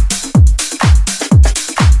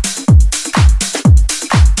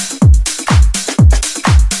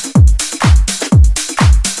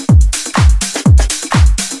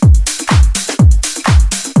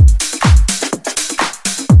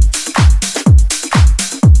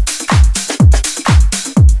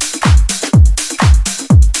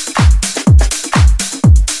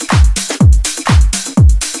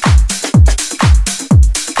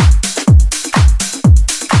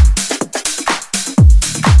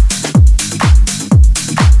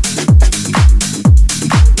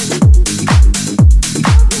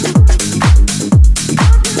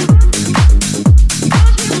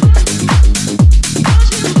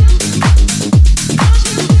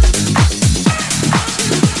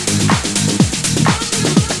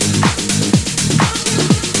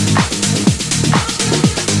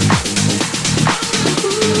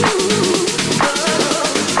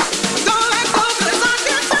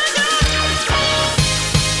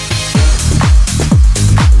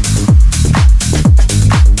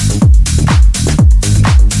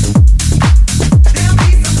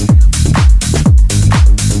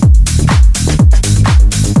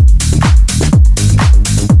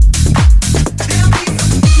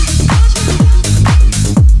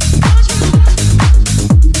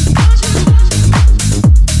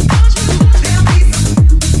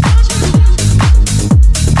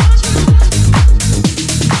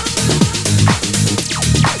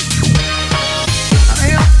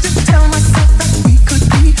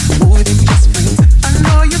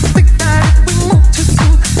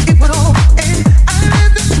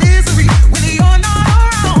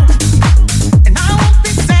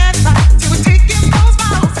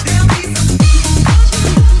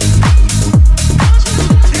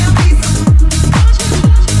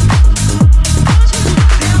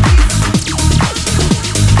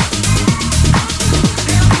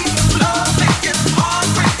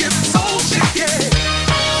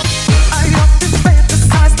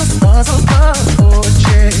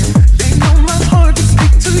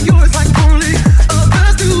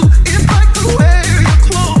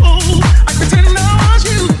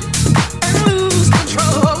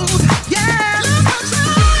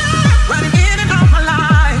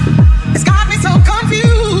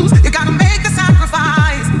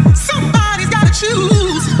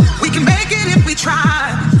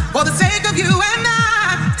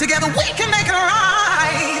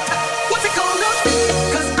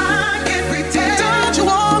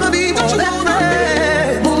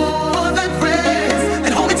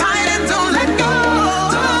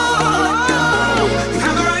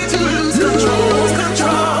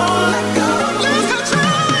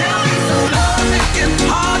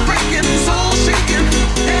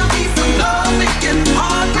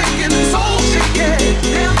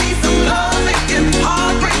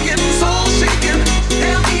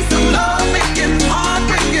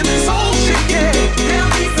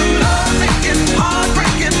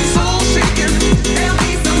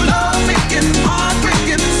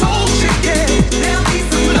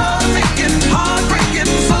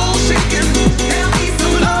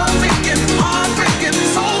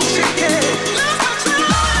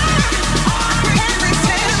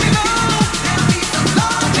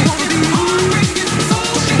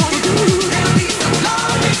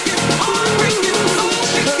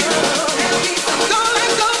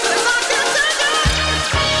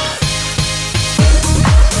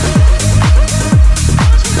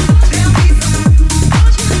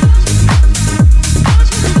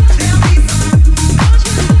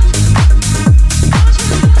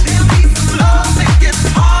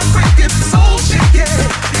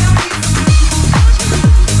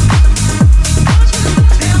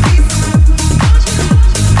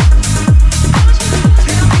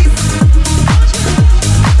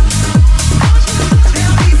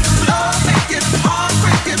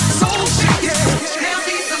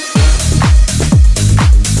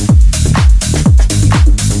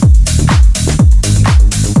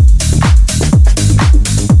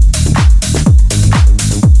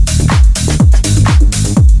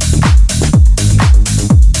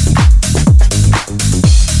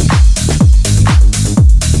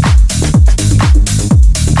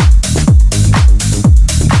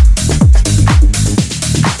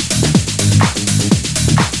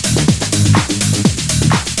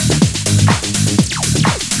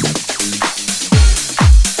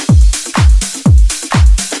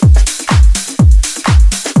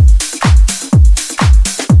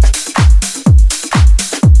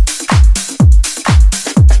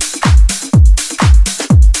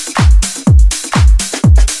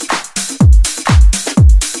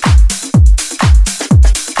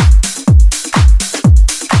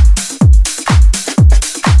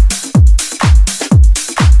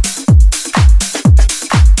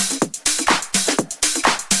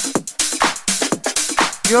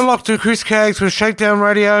 You're locked to Chris Caggs with Shakedown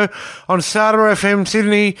Radio on Starter FM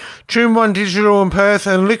Sydney, Tune 1 Digital in Perth,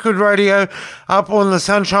 and Liquid Radio up on the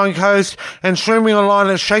Sunshine Coast, and streaming online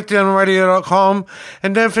at shakedownradio.com.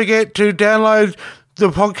 And don't forget to download the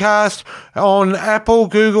podcast on Apple,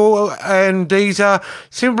 Google and Deezer.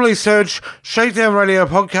 Simply search Shakedown Radio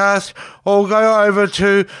Podcast, or go over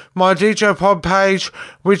to my DJ Pod page,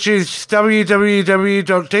 which is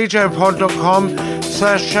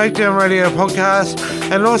www.djpod.com/Shakedown Radio Podcast,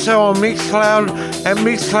 and also on Mixcloud at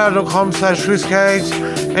mixcloud.com/Chris Caggs.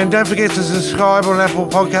 And don't forget to subscribe on Apple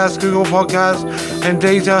Podcasts, Google Podcasts and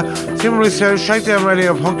Deezer. Simply search Shakedown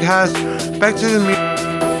Radio Podcast. Back to the music.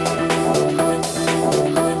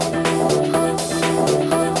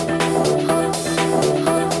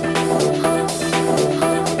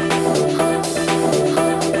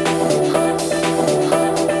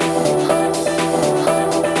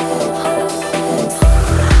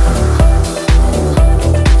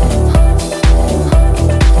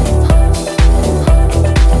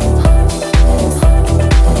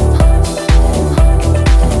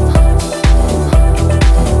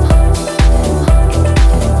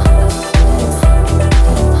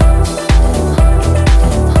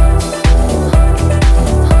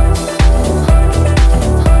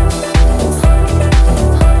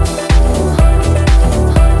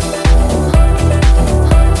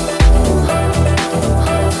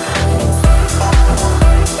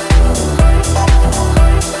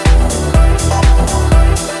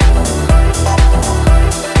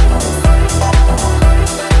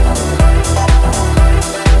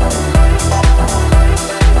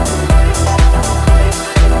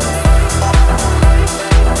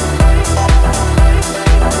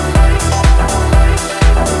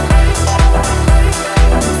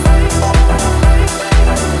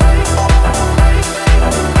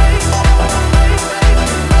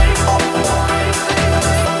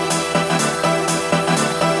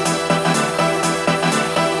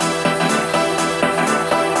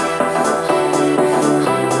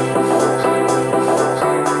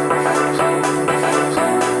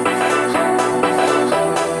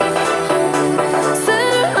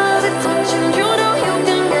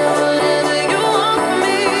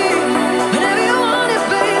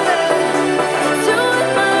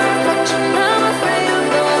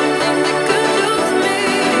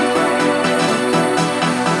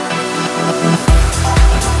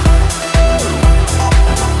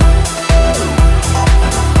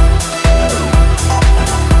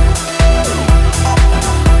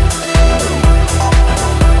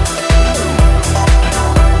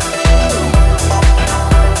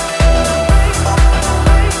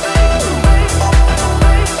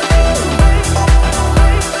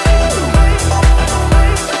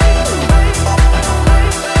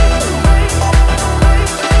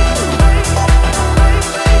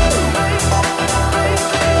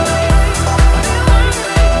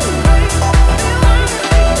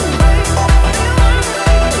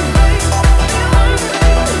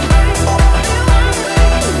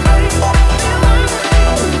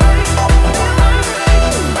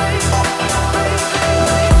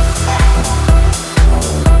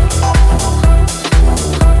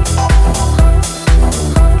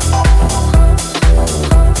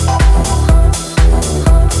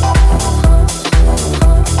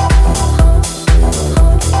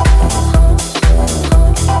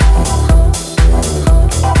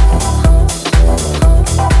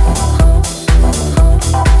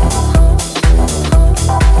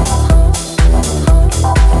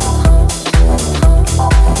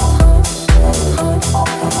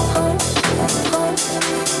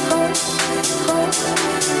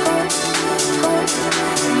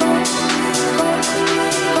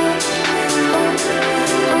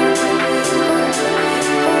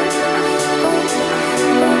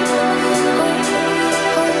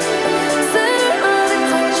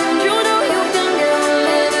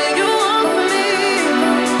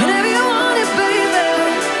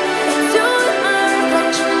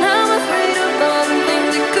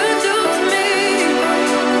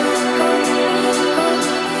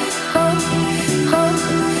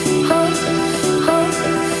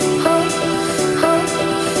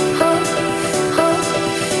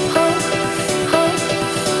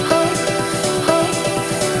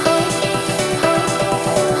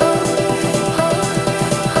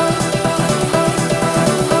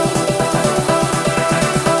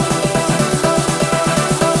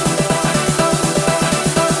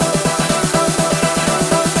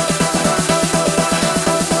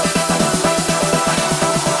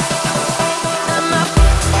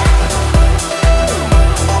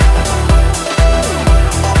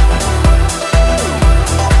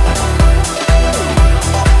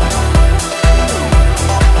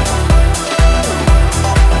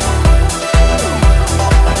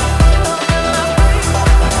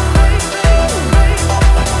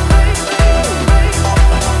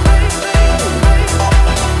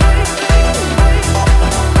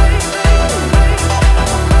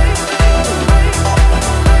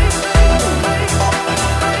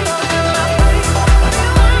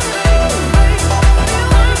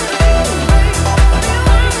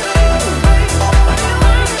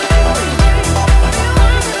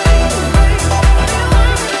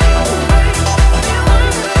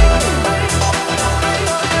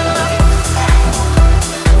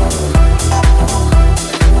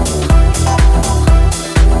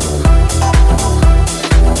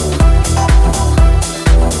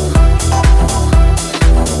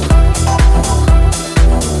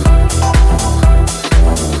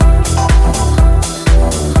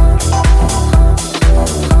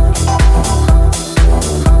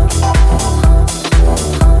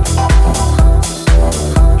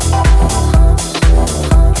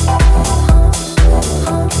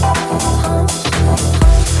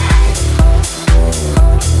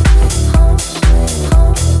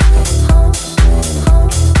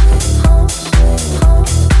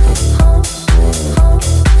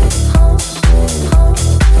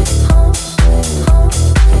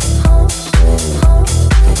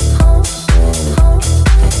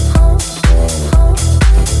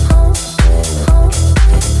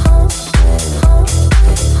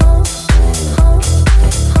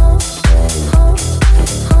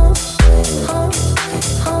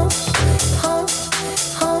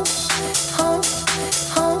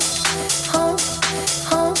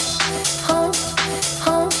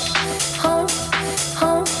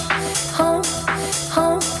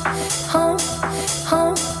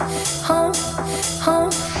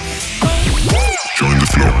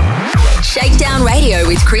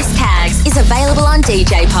 with Chris Caggs is available on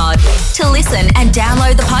DJ Pod. To listen and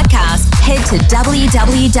download the podcast, head to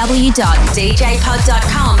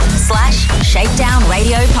www.djpod.com/Shakedown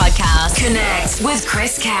Radio Podcast. Connect with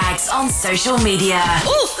Chris Caggs on social media.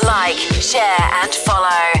 Like, share and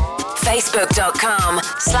follow.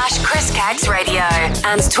 Facebook.com/Chris Caggs Radio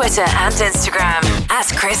and Twitter and Instagram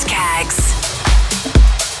 @Chris Caggs.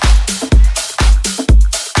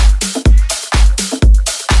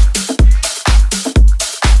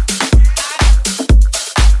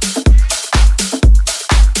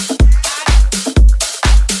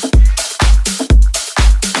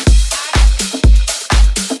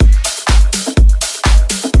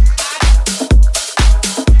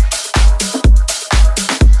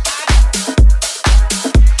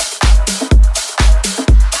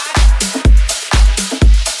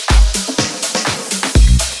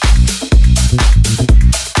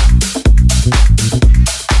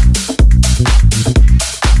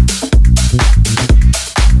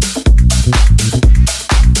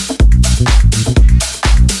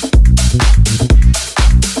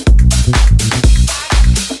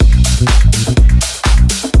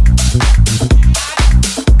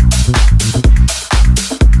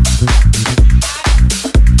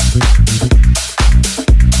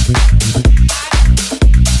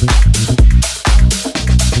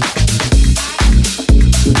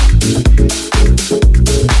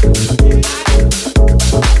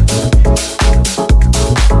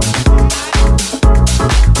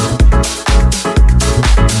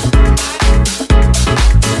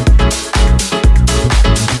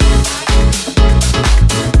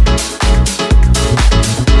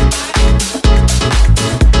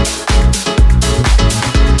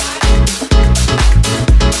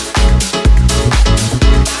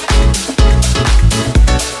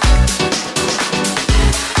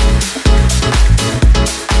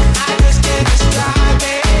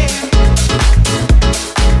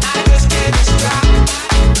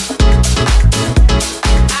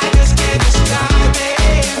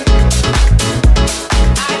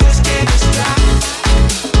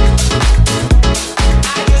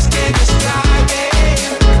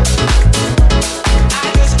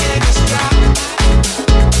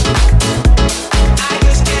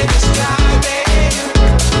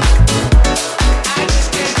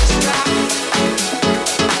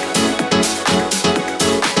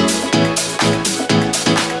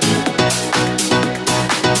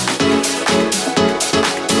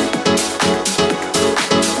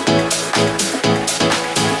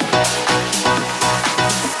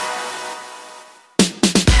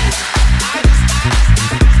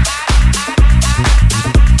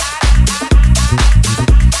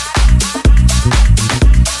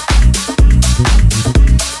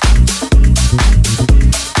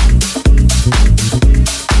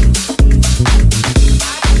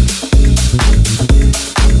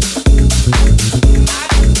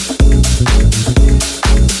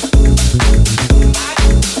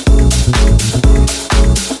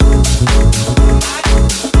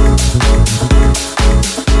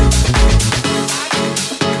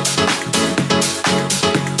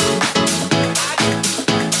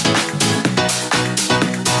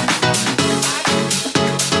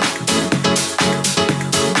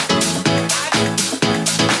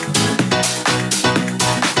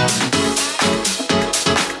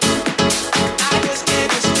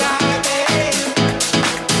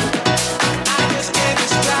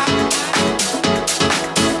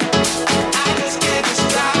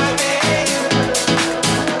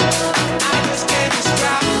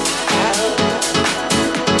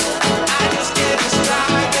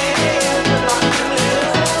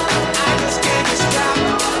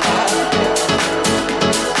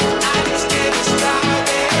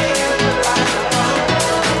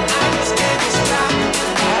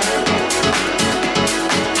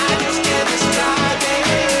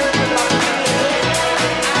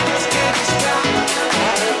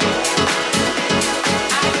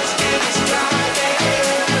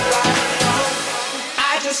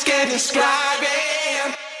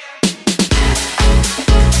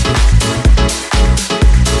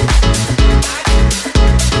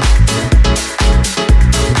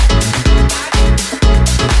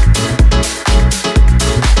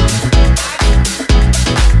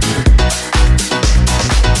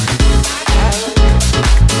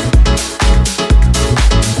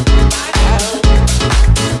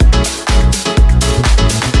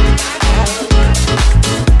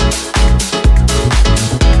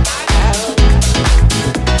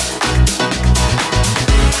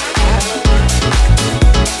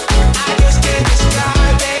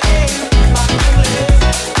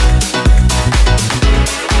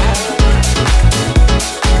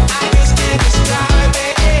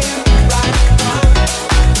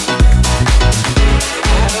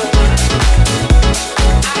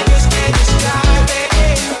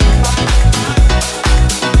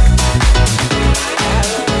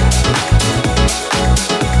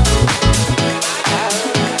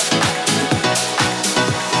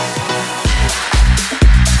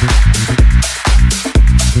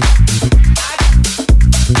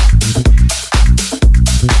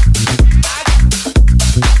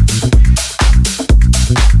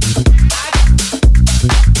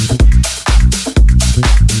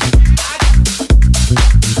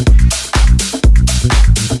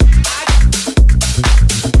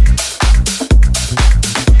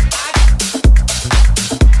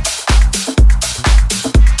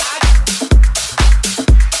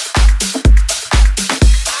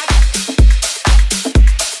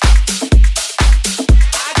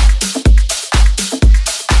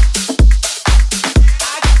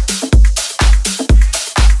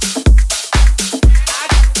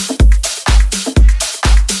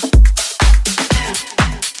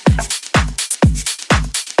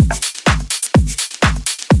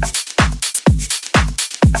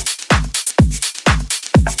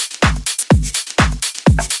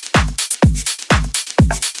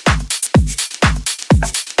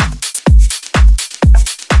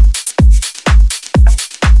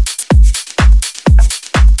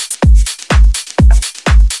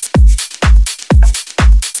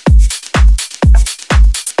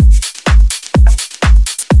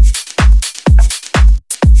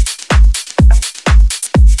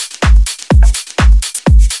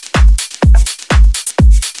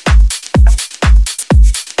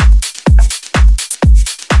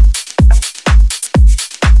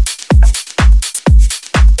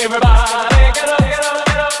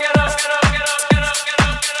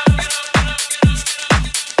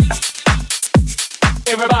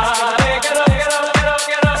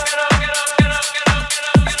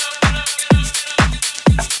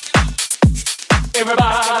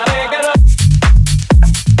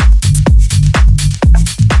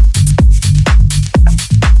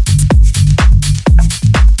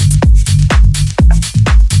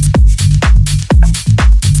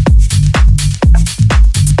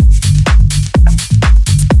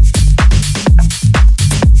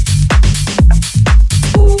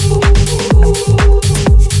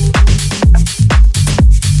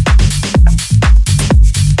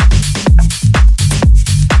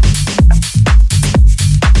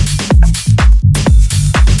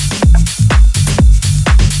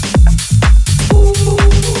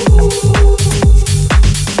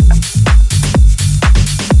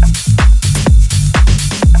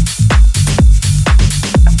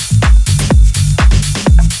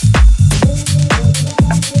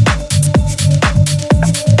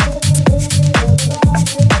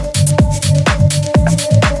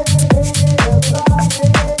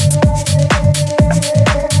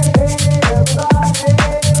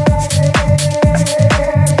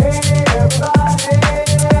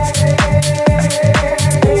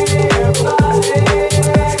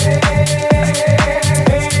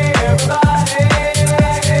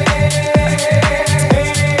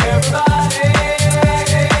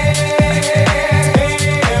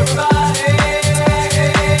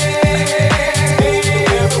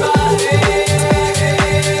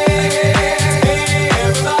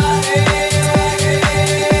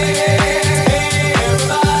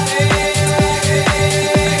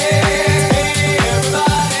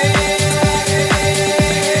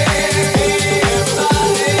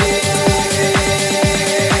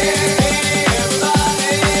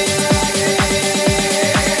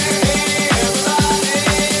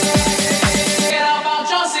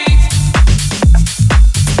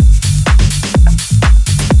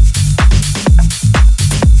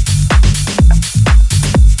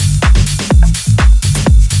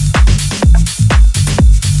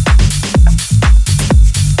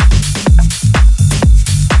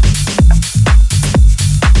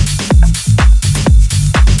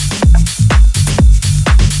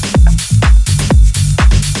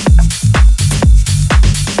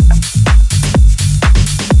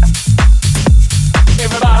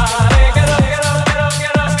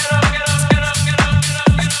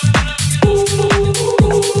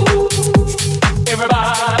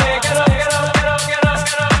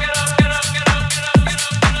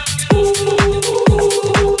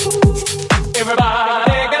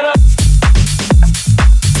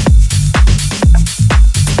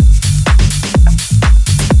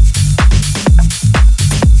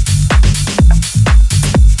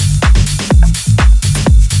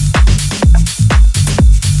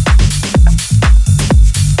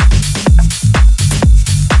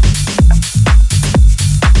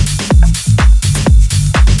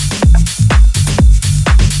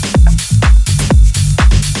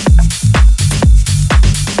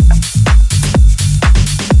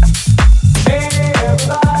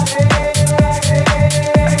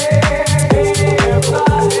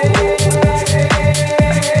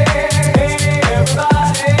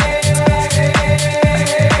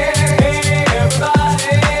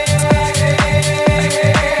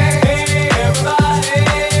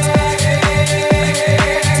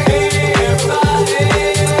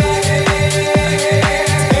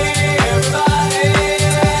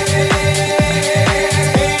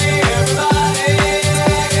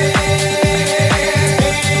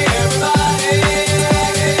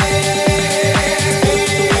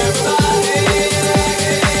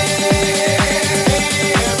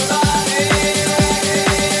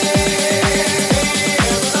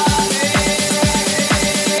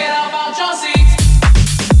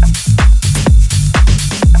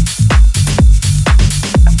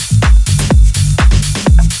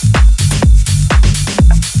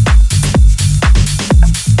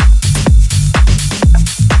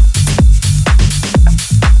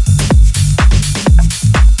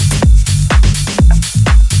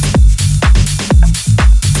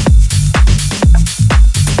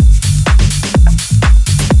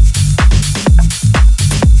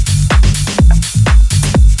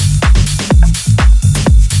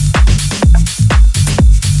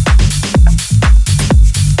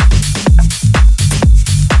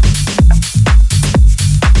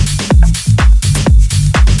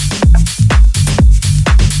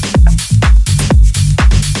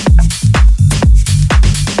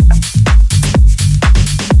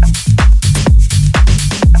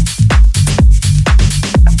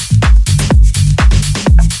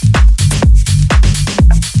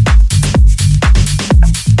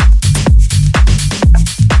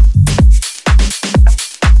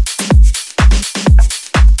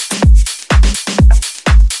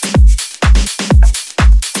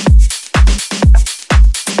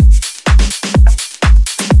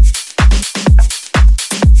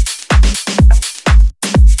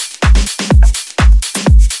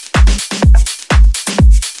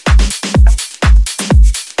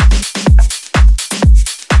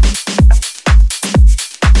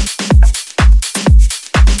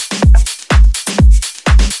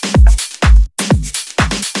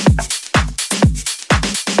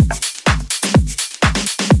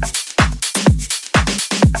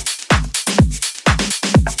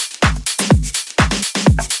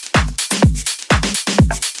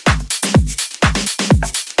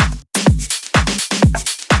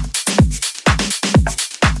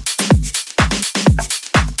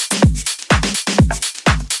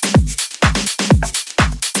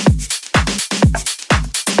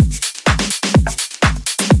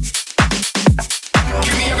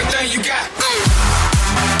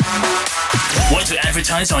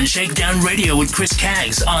 advertise on Shakedown Radio with Chris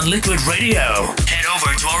Caggs on Liquid Radio. Head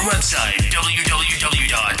over to our website,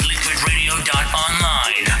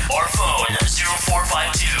 www.liquidradio.online, or phone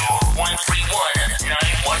 0452 131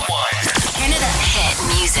 911. Canada hit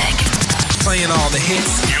music. Playing all the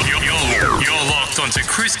hits. You're locked onto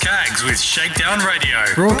Chris Caggs with Shakedown Radio,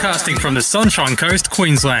 broadcasting from the Sunshine Coast,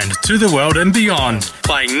 Queensland, to the world and beyond.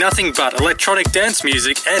 Playing nothing but electronic dance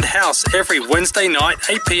music and house every Wednesday night,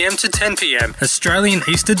 8 p.m. to 10 p.m. Australian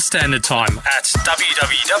Eastern Standard Time at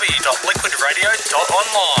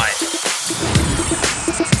www.liquidradio.online.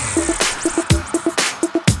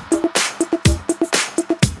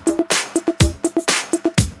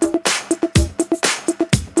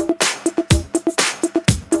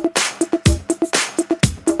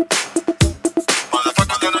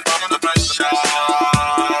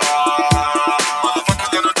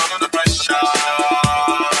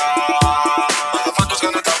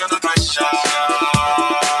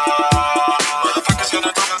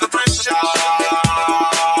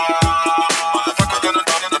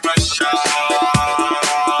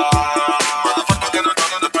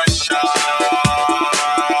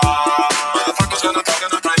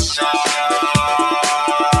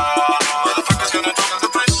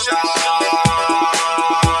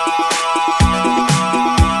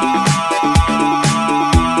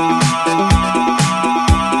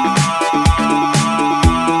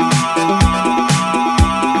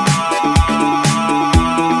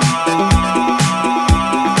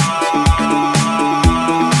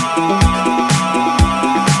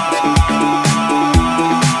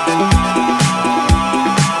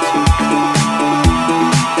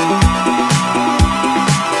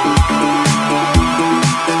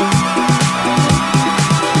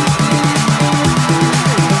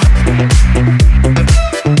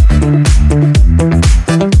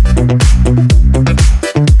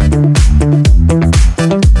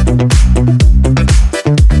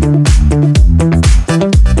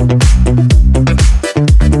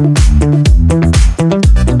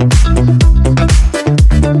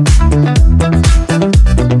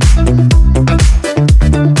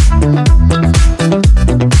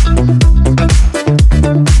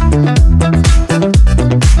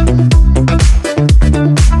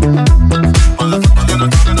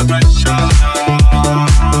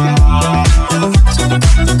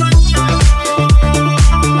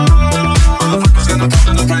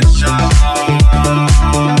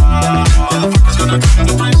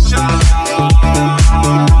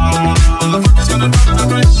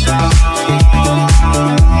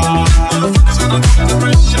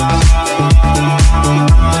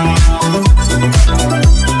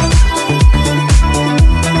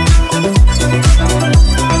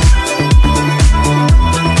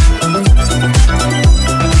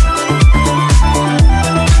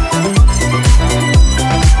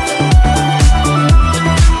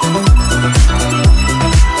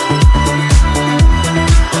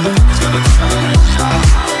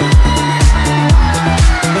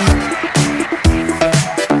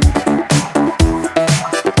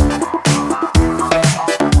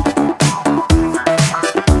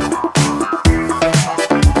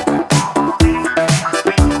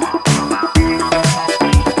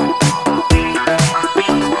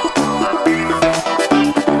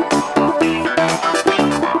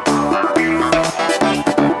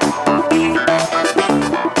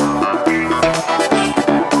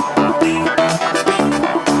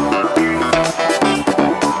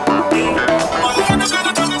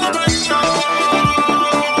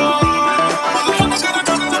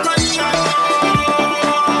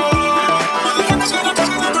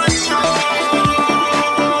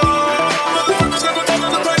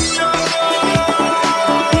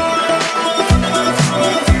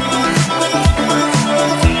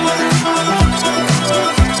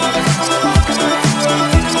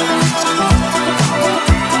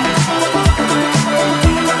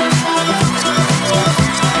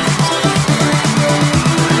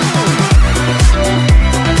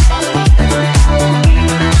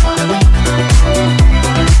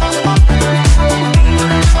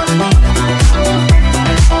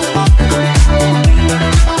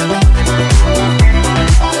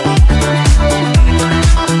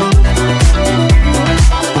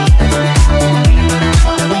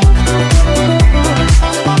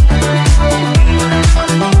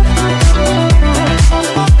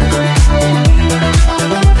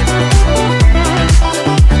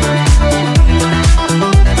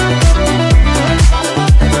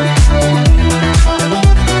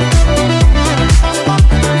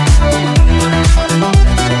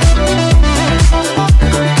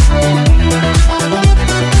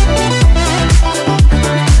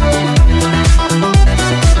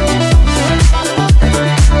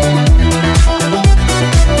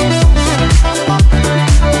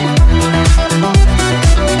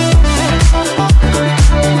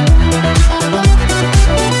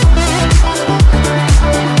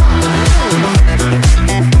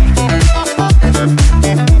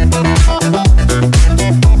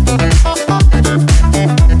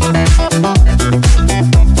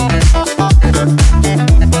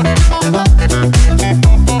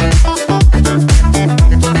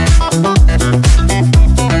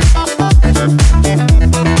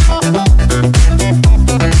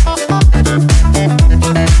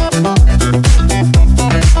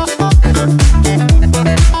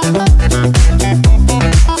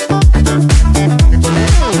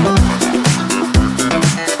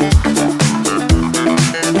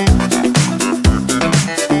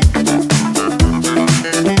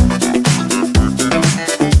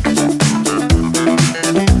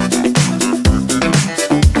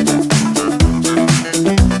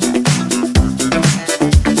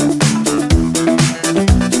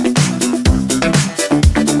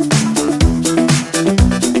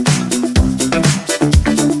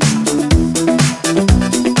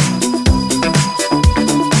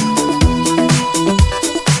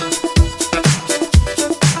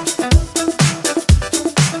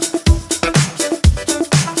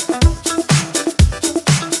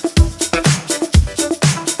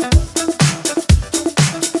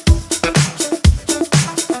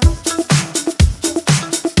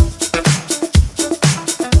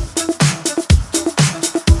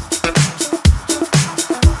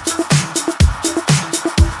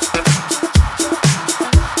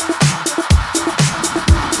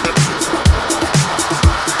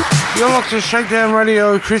 You're locked to Shakedown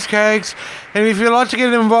Radio with Chris Caggs. And if you'd like to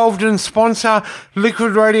get involved and sponsor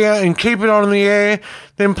Liquid Radio and keep it on the air,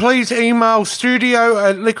 then please email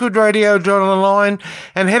studio@liquidradio.online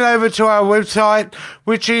and head over to our website,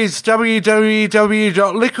 which is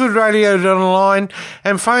www.liquidradio.online,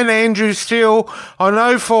 and phone Andrew Steele on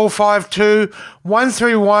 0452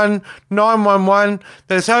 131 911.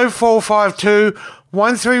 That's 0452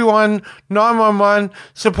 131 911.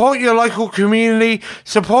 Support your local community.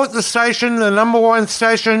 Support the station, the number one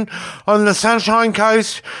station on the Sunshine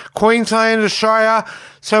Coast, Queensland, Australia.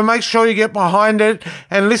 So make sure you get behind it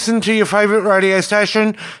and listen to your favourite radio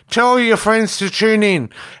station. Tell your friends to tune in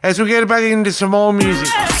as we get back into some more music.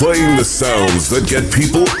 Playing the sounds that get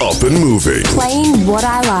people up and moving. Playing what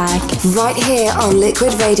I like. Right here on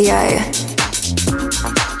Liquid Radio.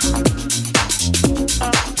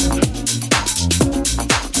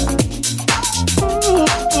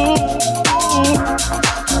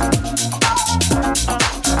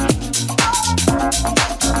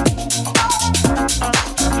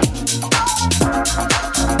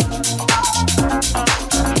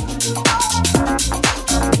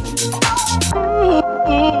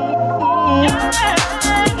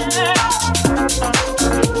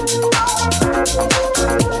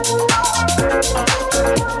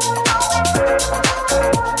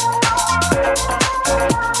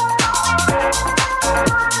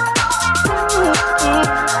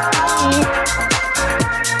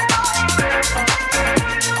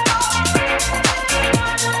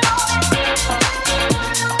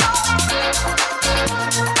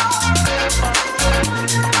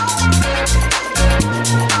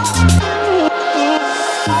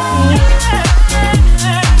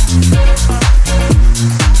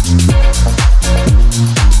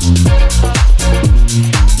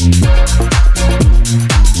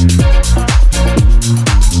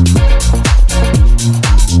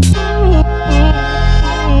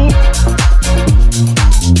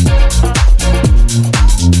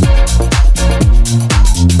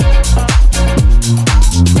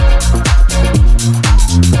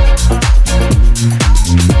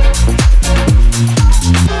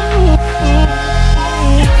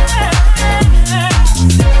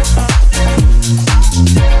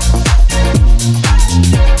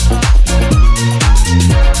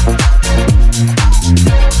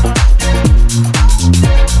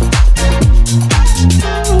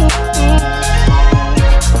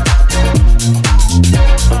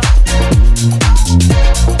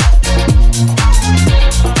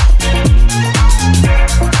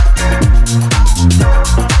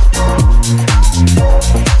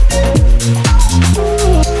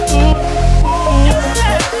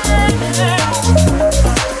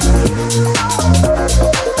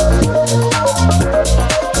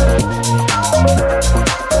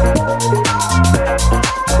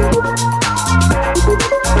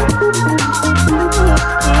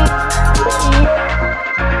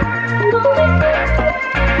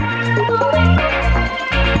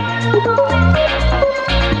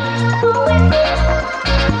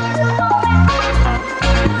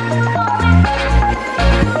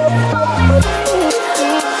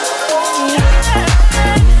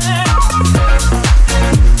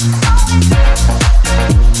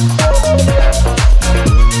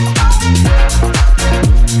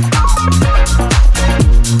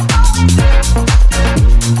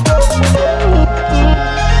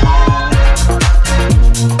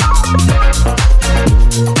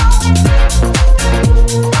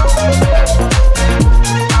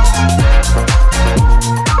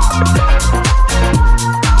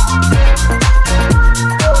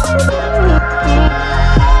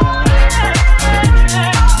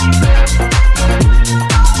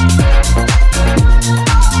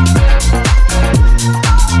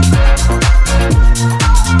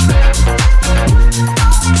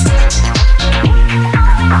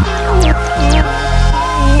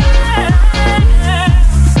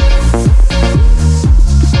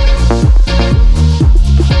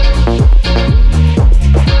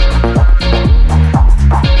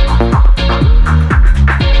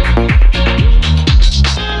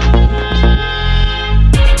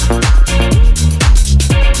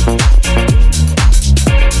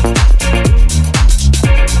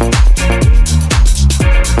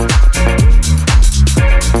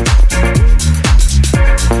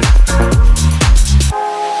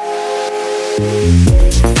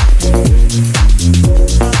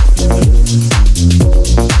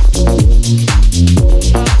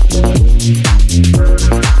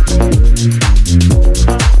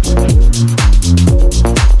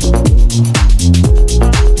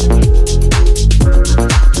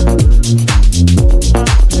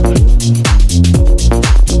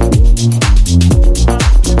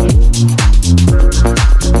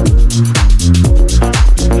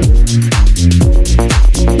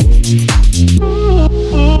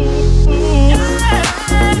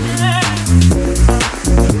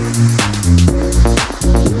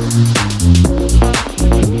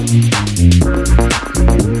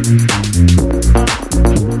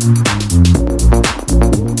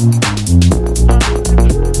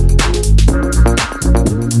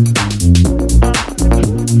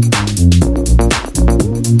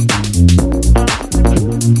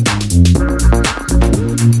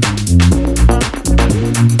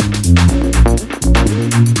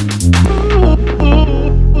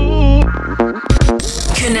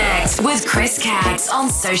 Cags on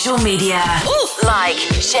social media. Like,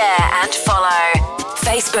 share, and follow.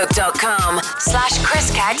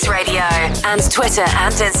 Facebook.com/Chris Cags Radio and Twitter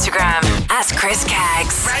and Instagram @Chris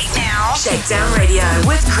Cags. Right now, Shakedown Radio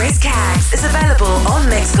with Chris Cags is available on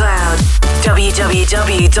Mixcloud.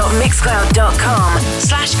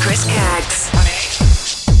 www.mixcloud.com/Chris Cags.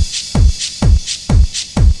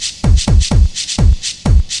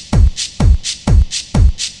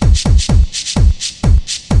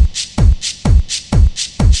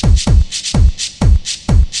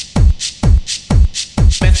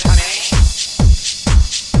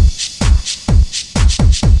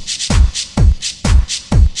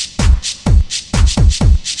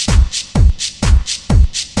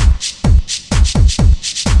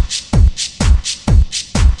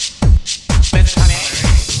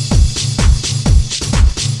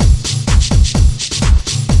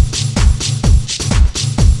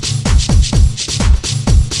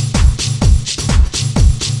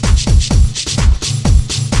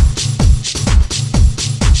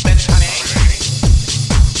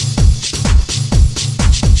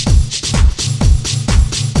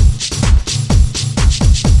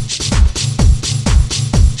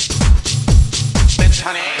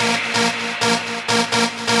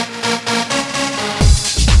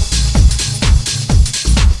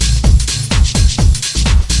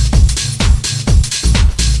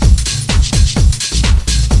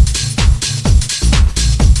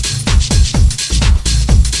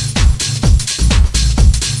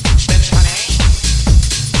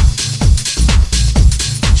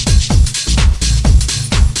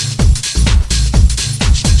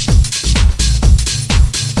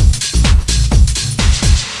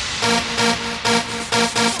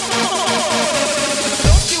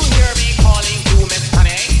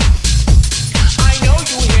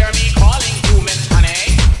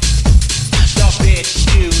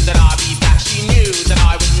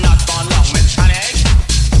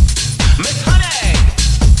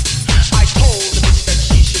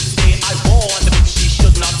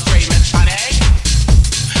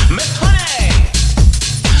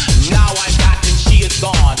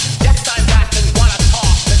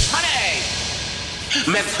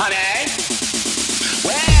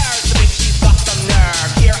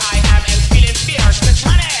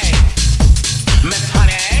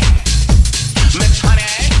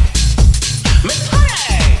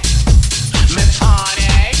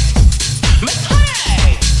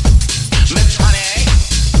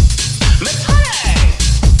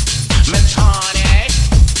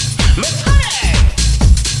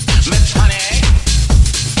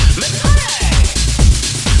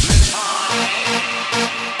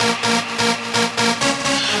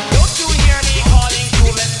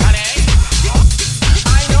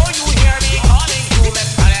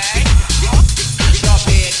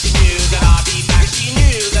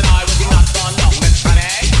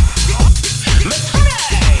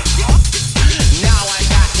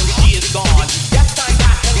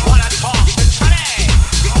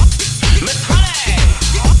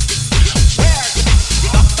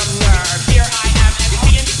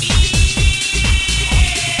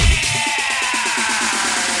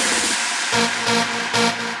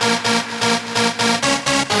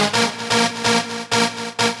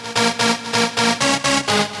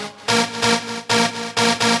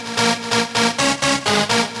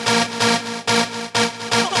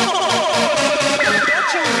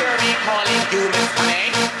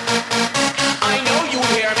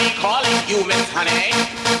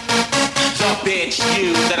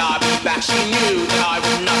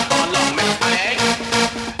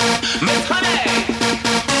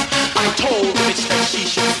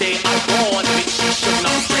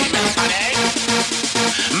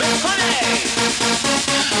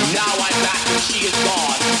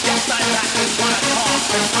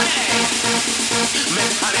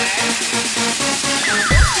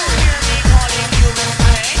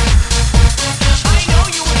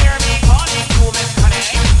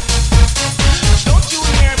 Don't you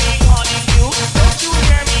hear me calling you? Don't you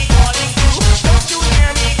hear me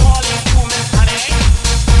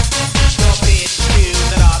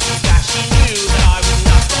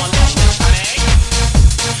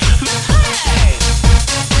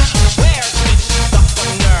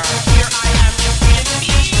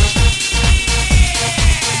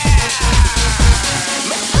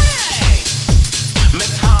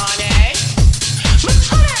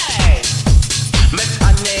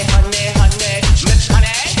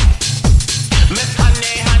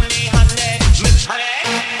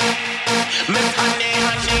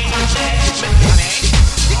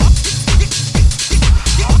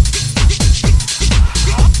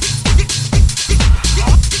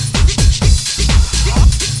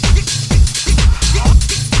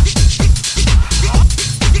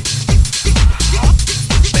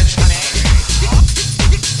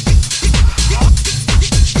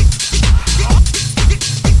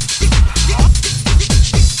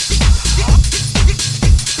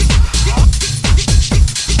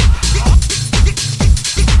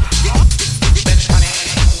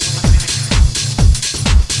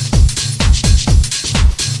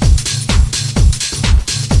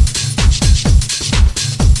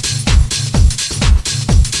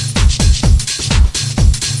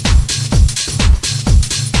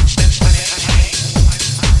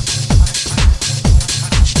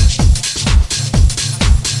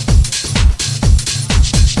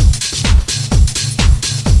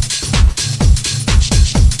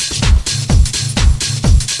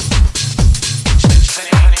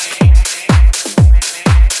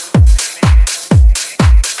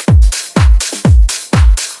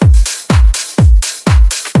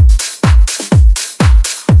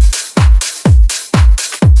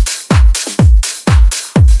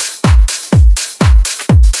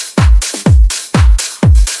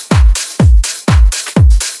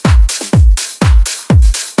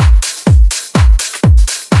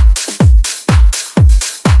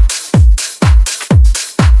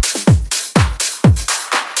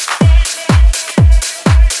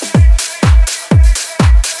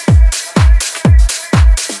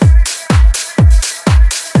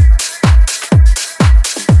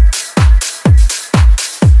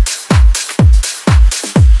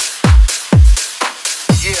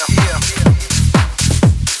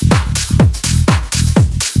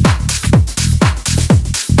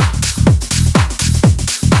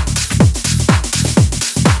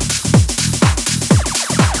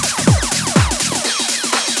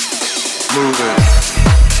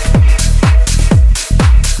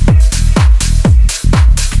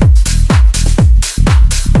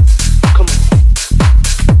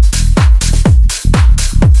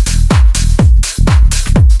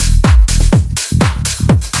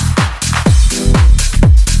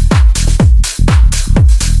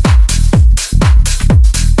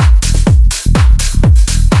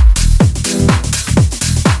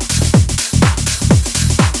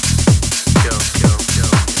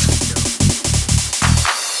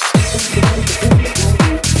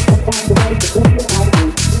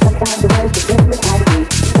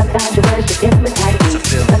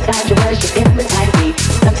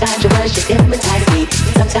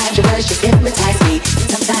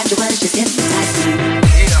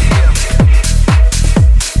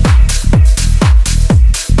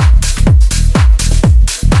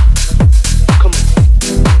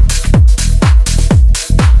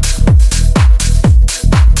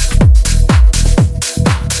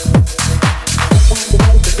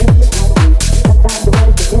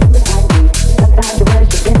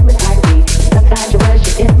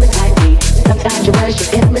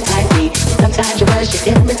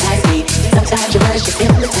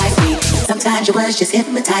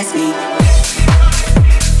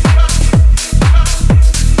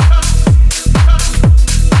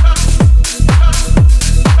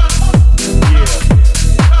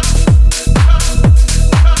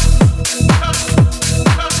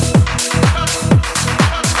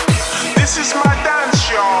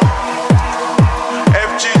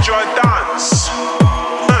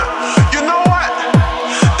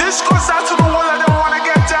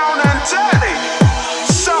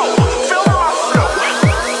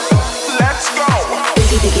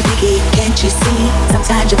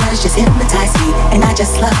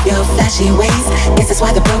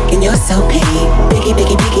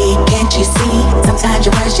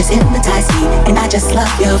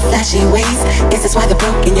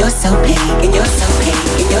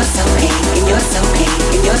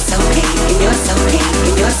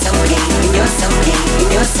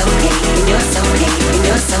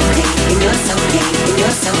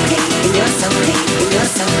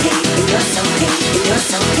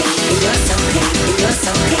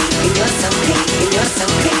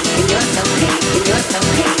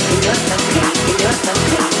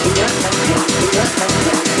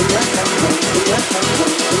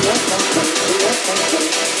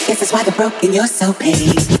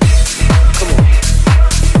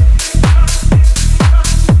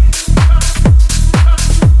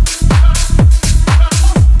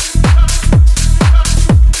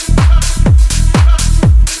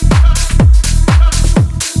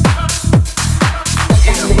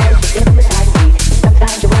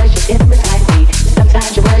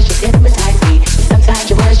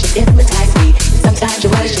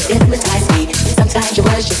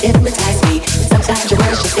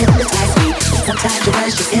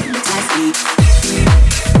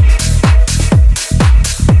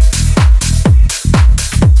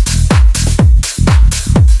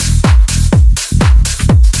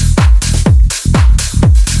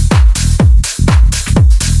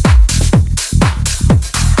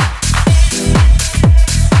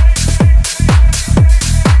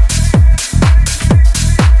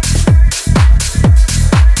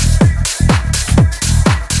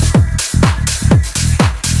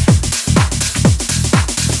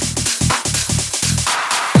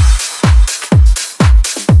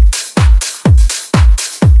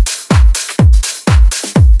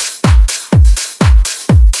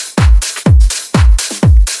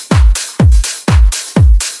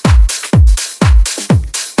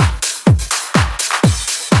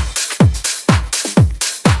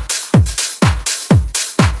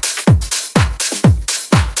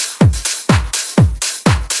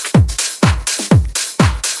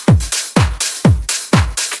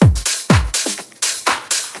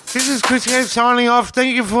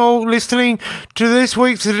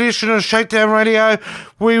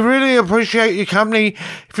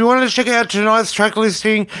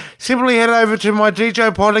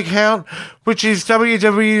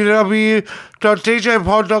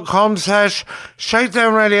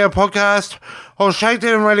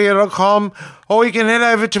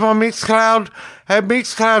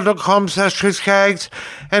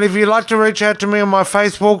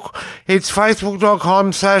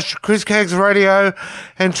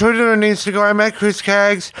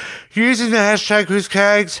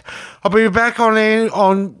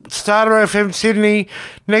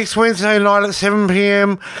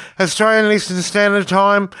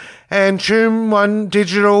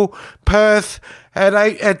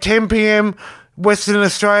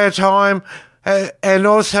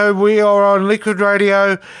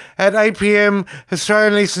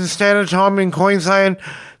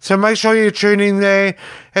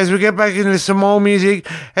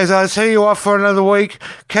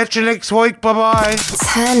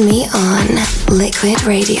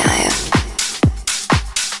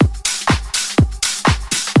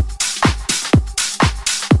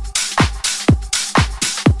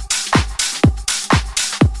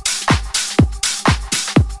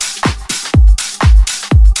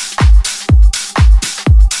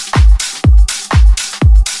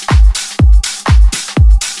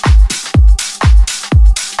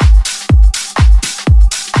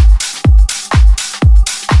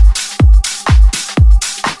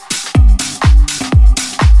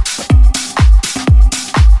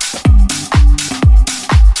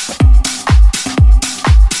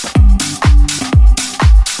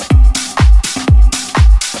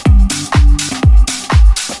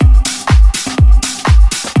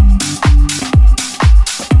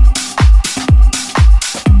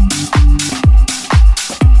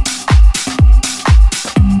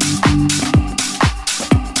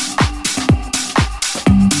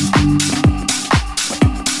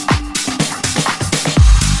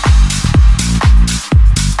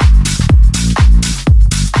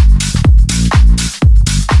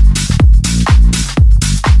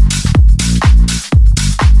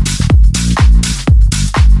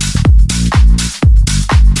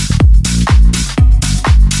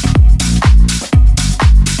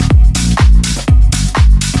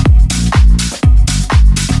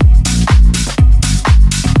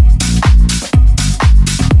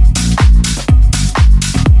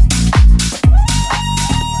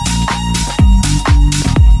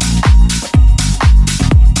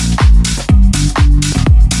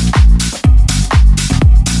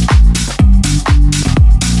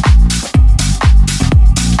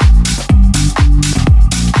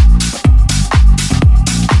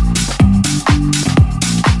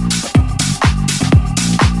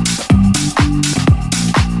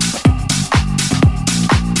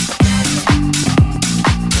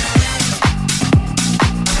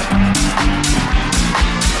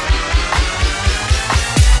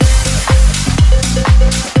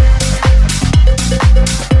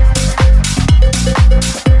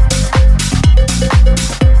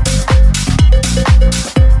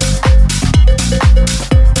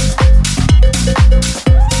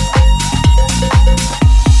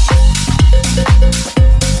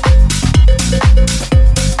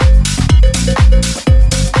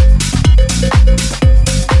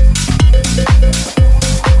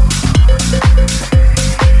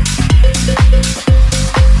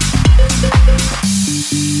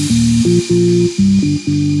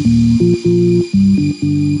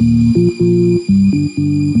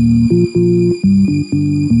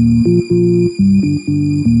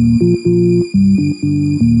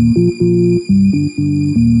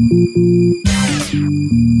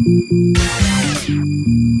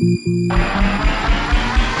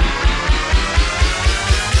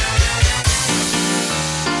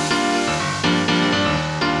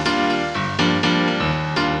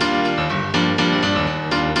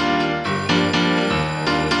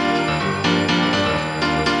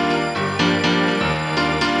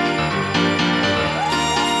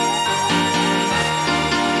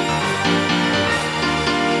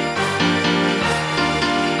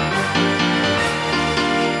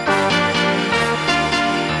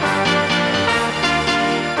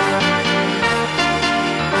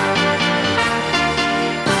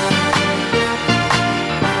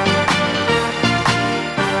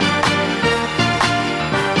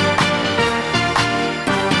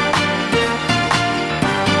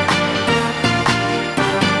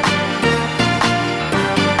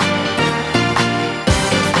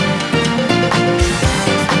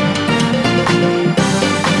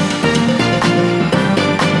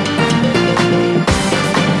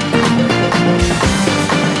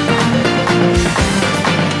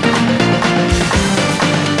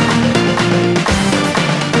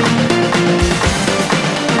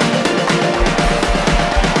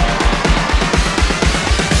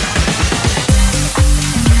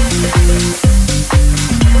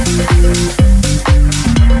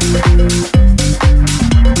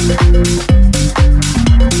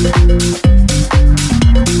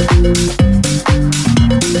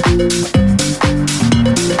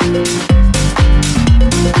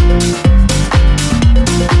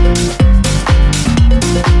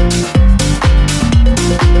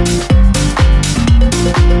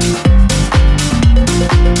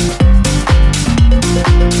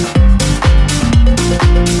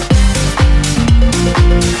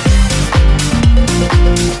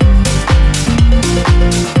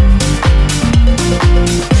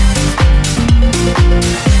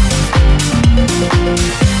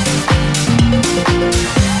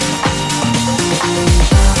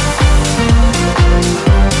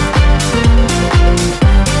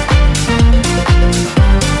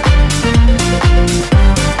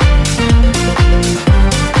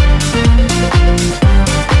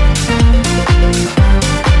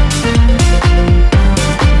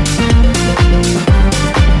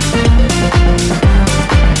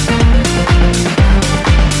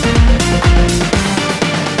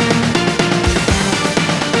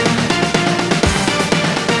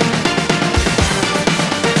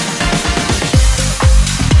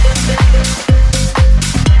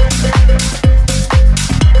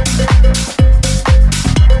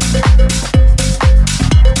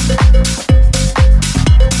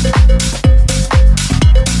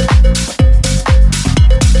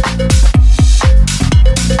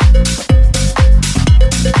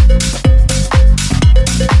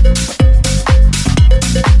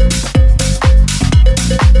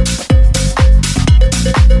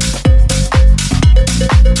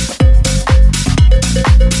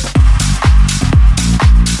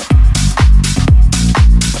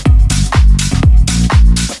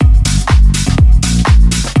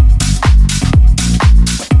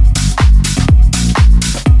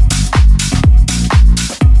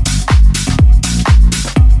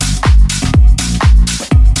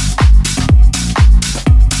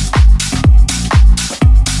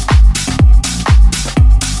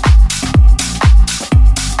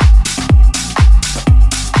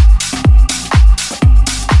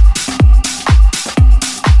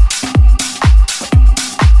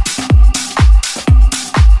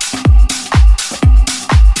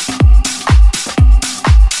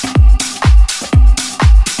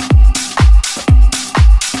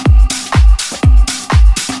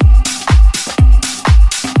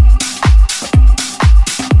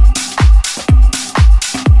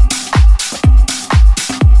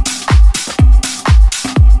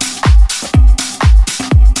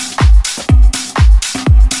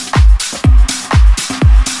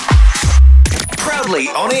proudly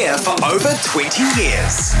on air for over 20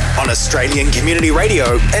 years. On Australian Community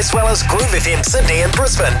Radio, as well as Groove FM Sydney and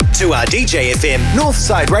Brisbane, 2RDJ FM,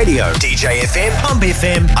 Northside Radio, DJ FM, Pump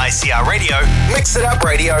FM, ICR Radio, Mix It Up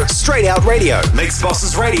Radio, Straight Out Radio, Mix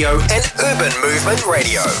Bosses Radio, and Urban Movement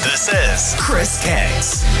Radio. This is Chris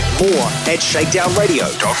Caggs. More at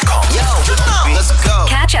shakedownradio.com. Yo, let's go.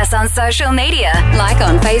 Catch us on social media, like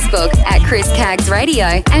on Facebook at Chris Caggs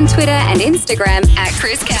Radio and Twitter and Instagram at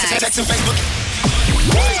Chris Caggs.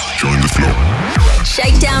 Join the flow.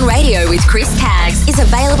 Shakedown Radio with Chris Caggs is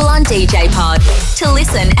available on DJ Pod. To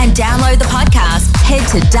listen and download the podcast, head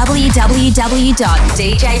to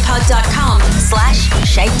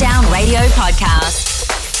www.djpod.com/Shakedown Radio Podcast.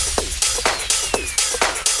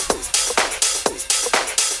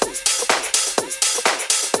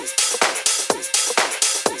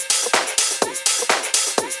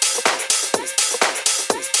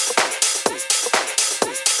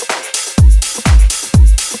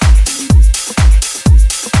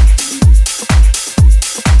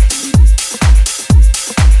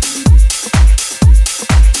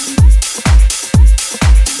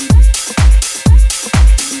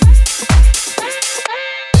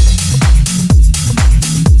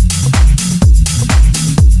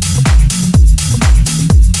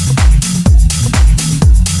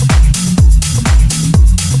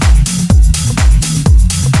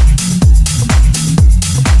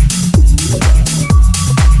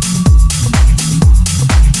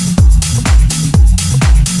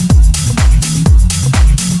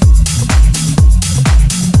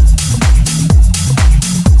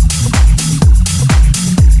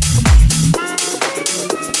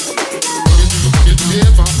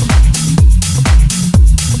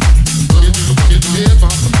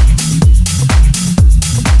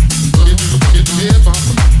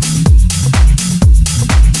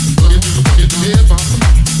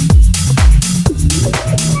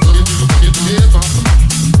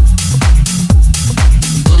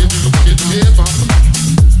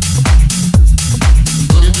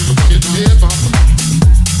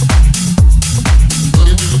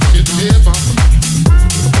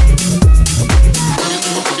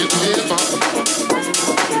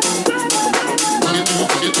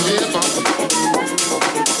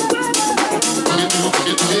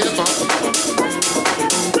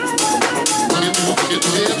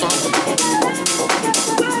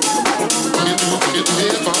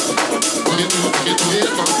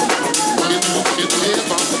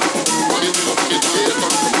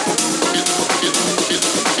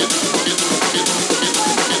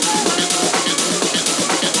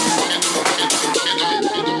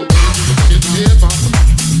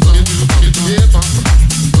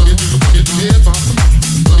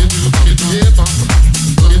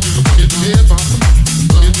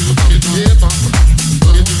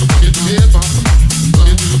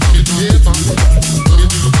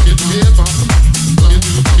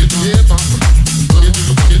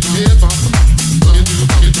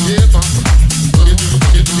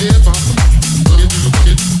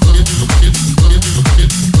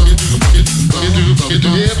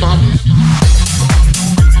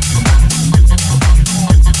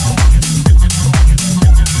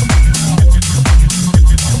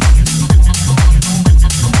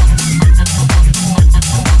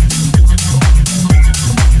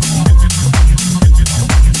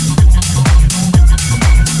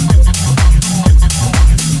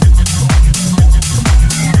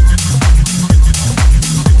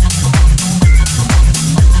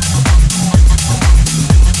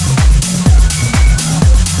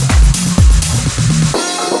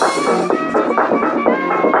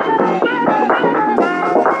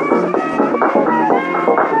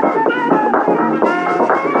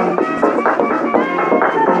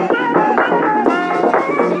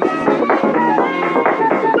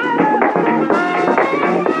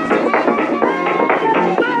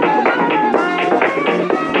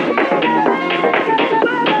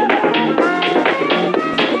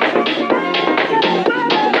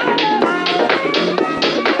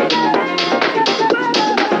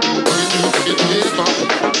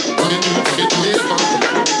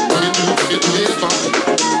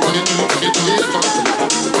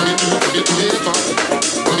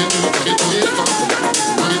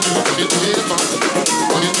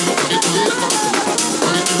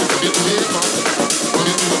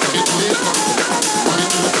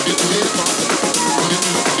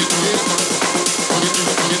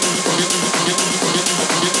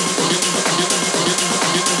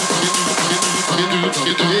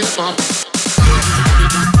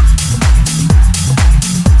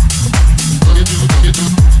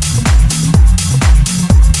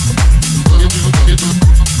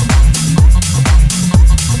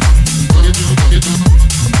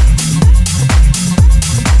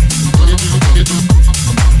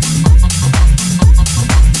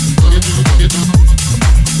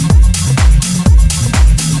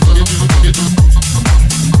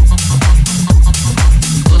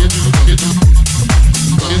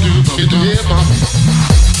 Get the hip hop.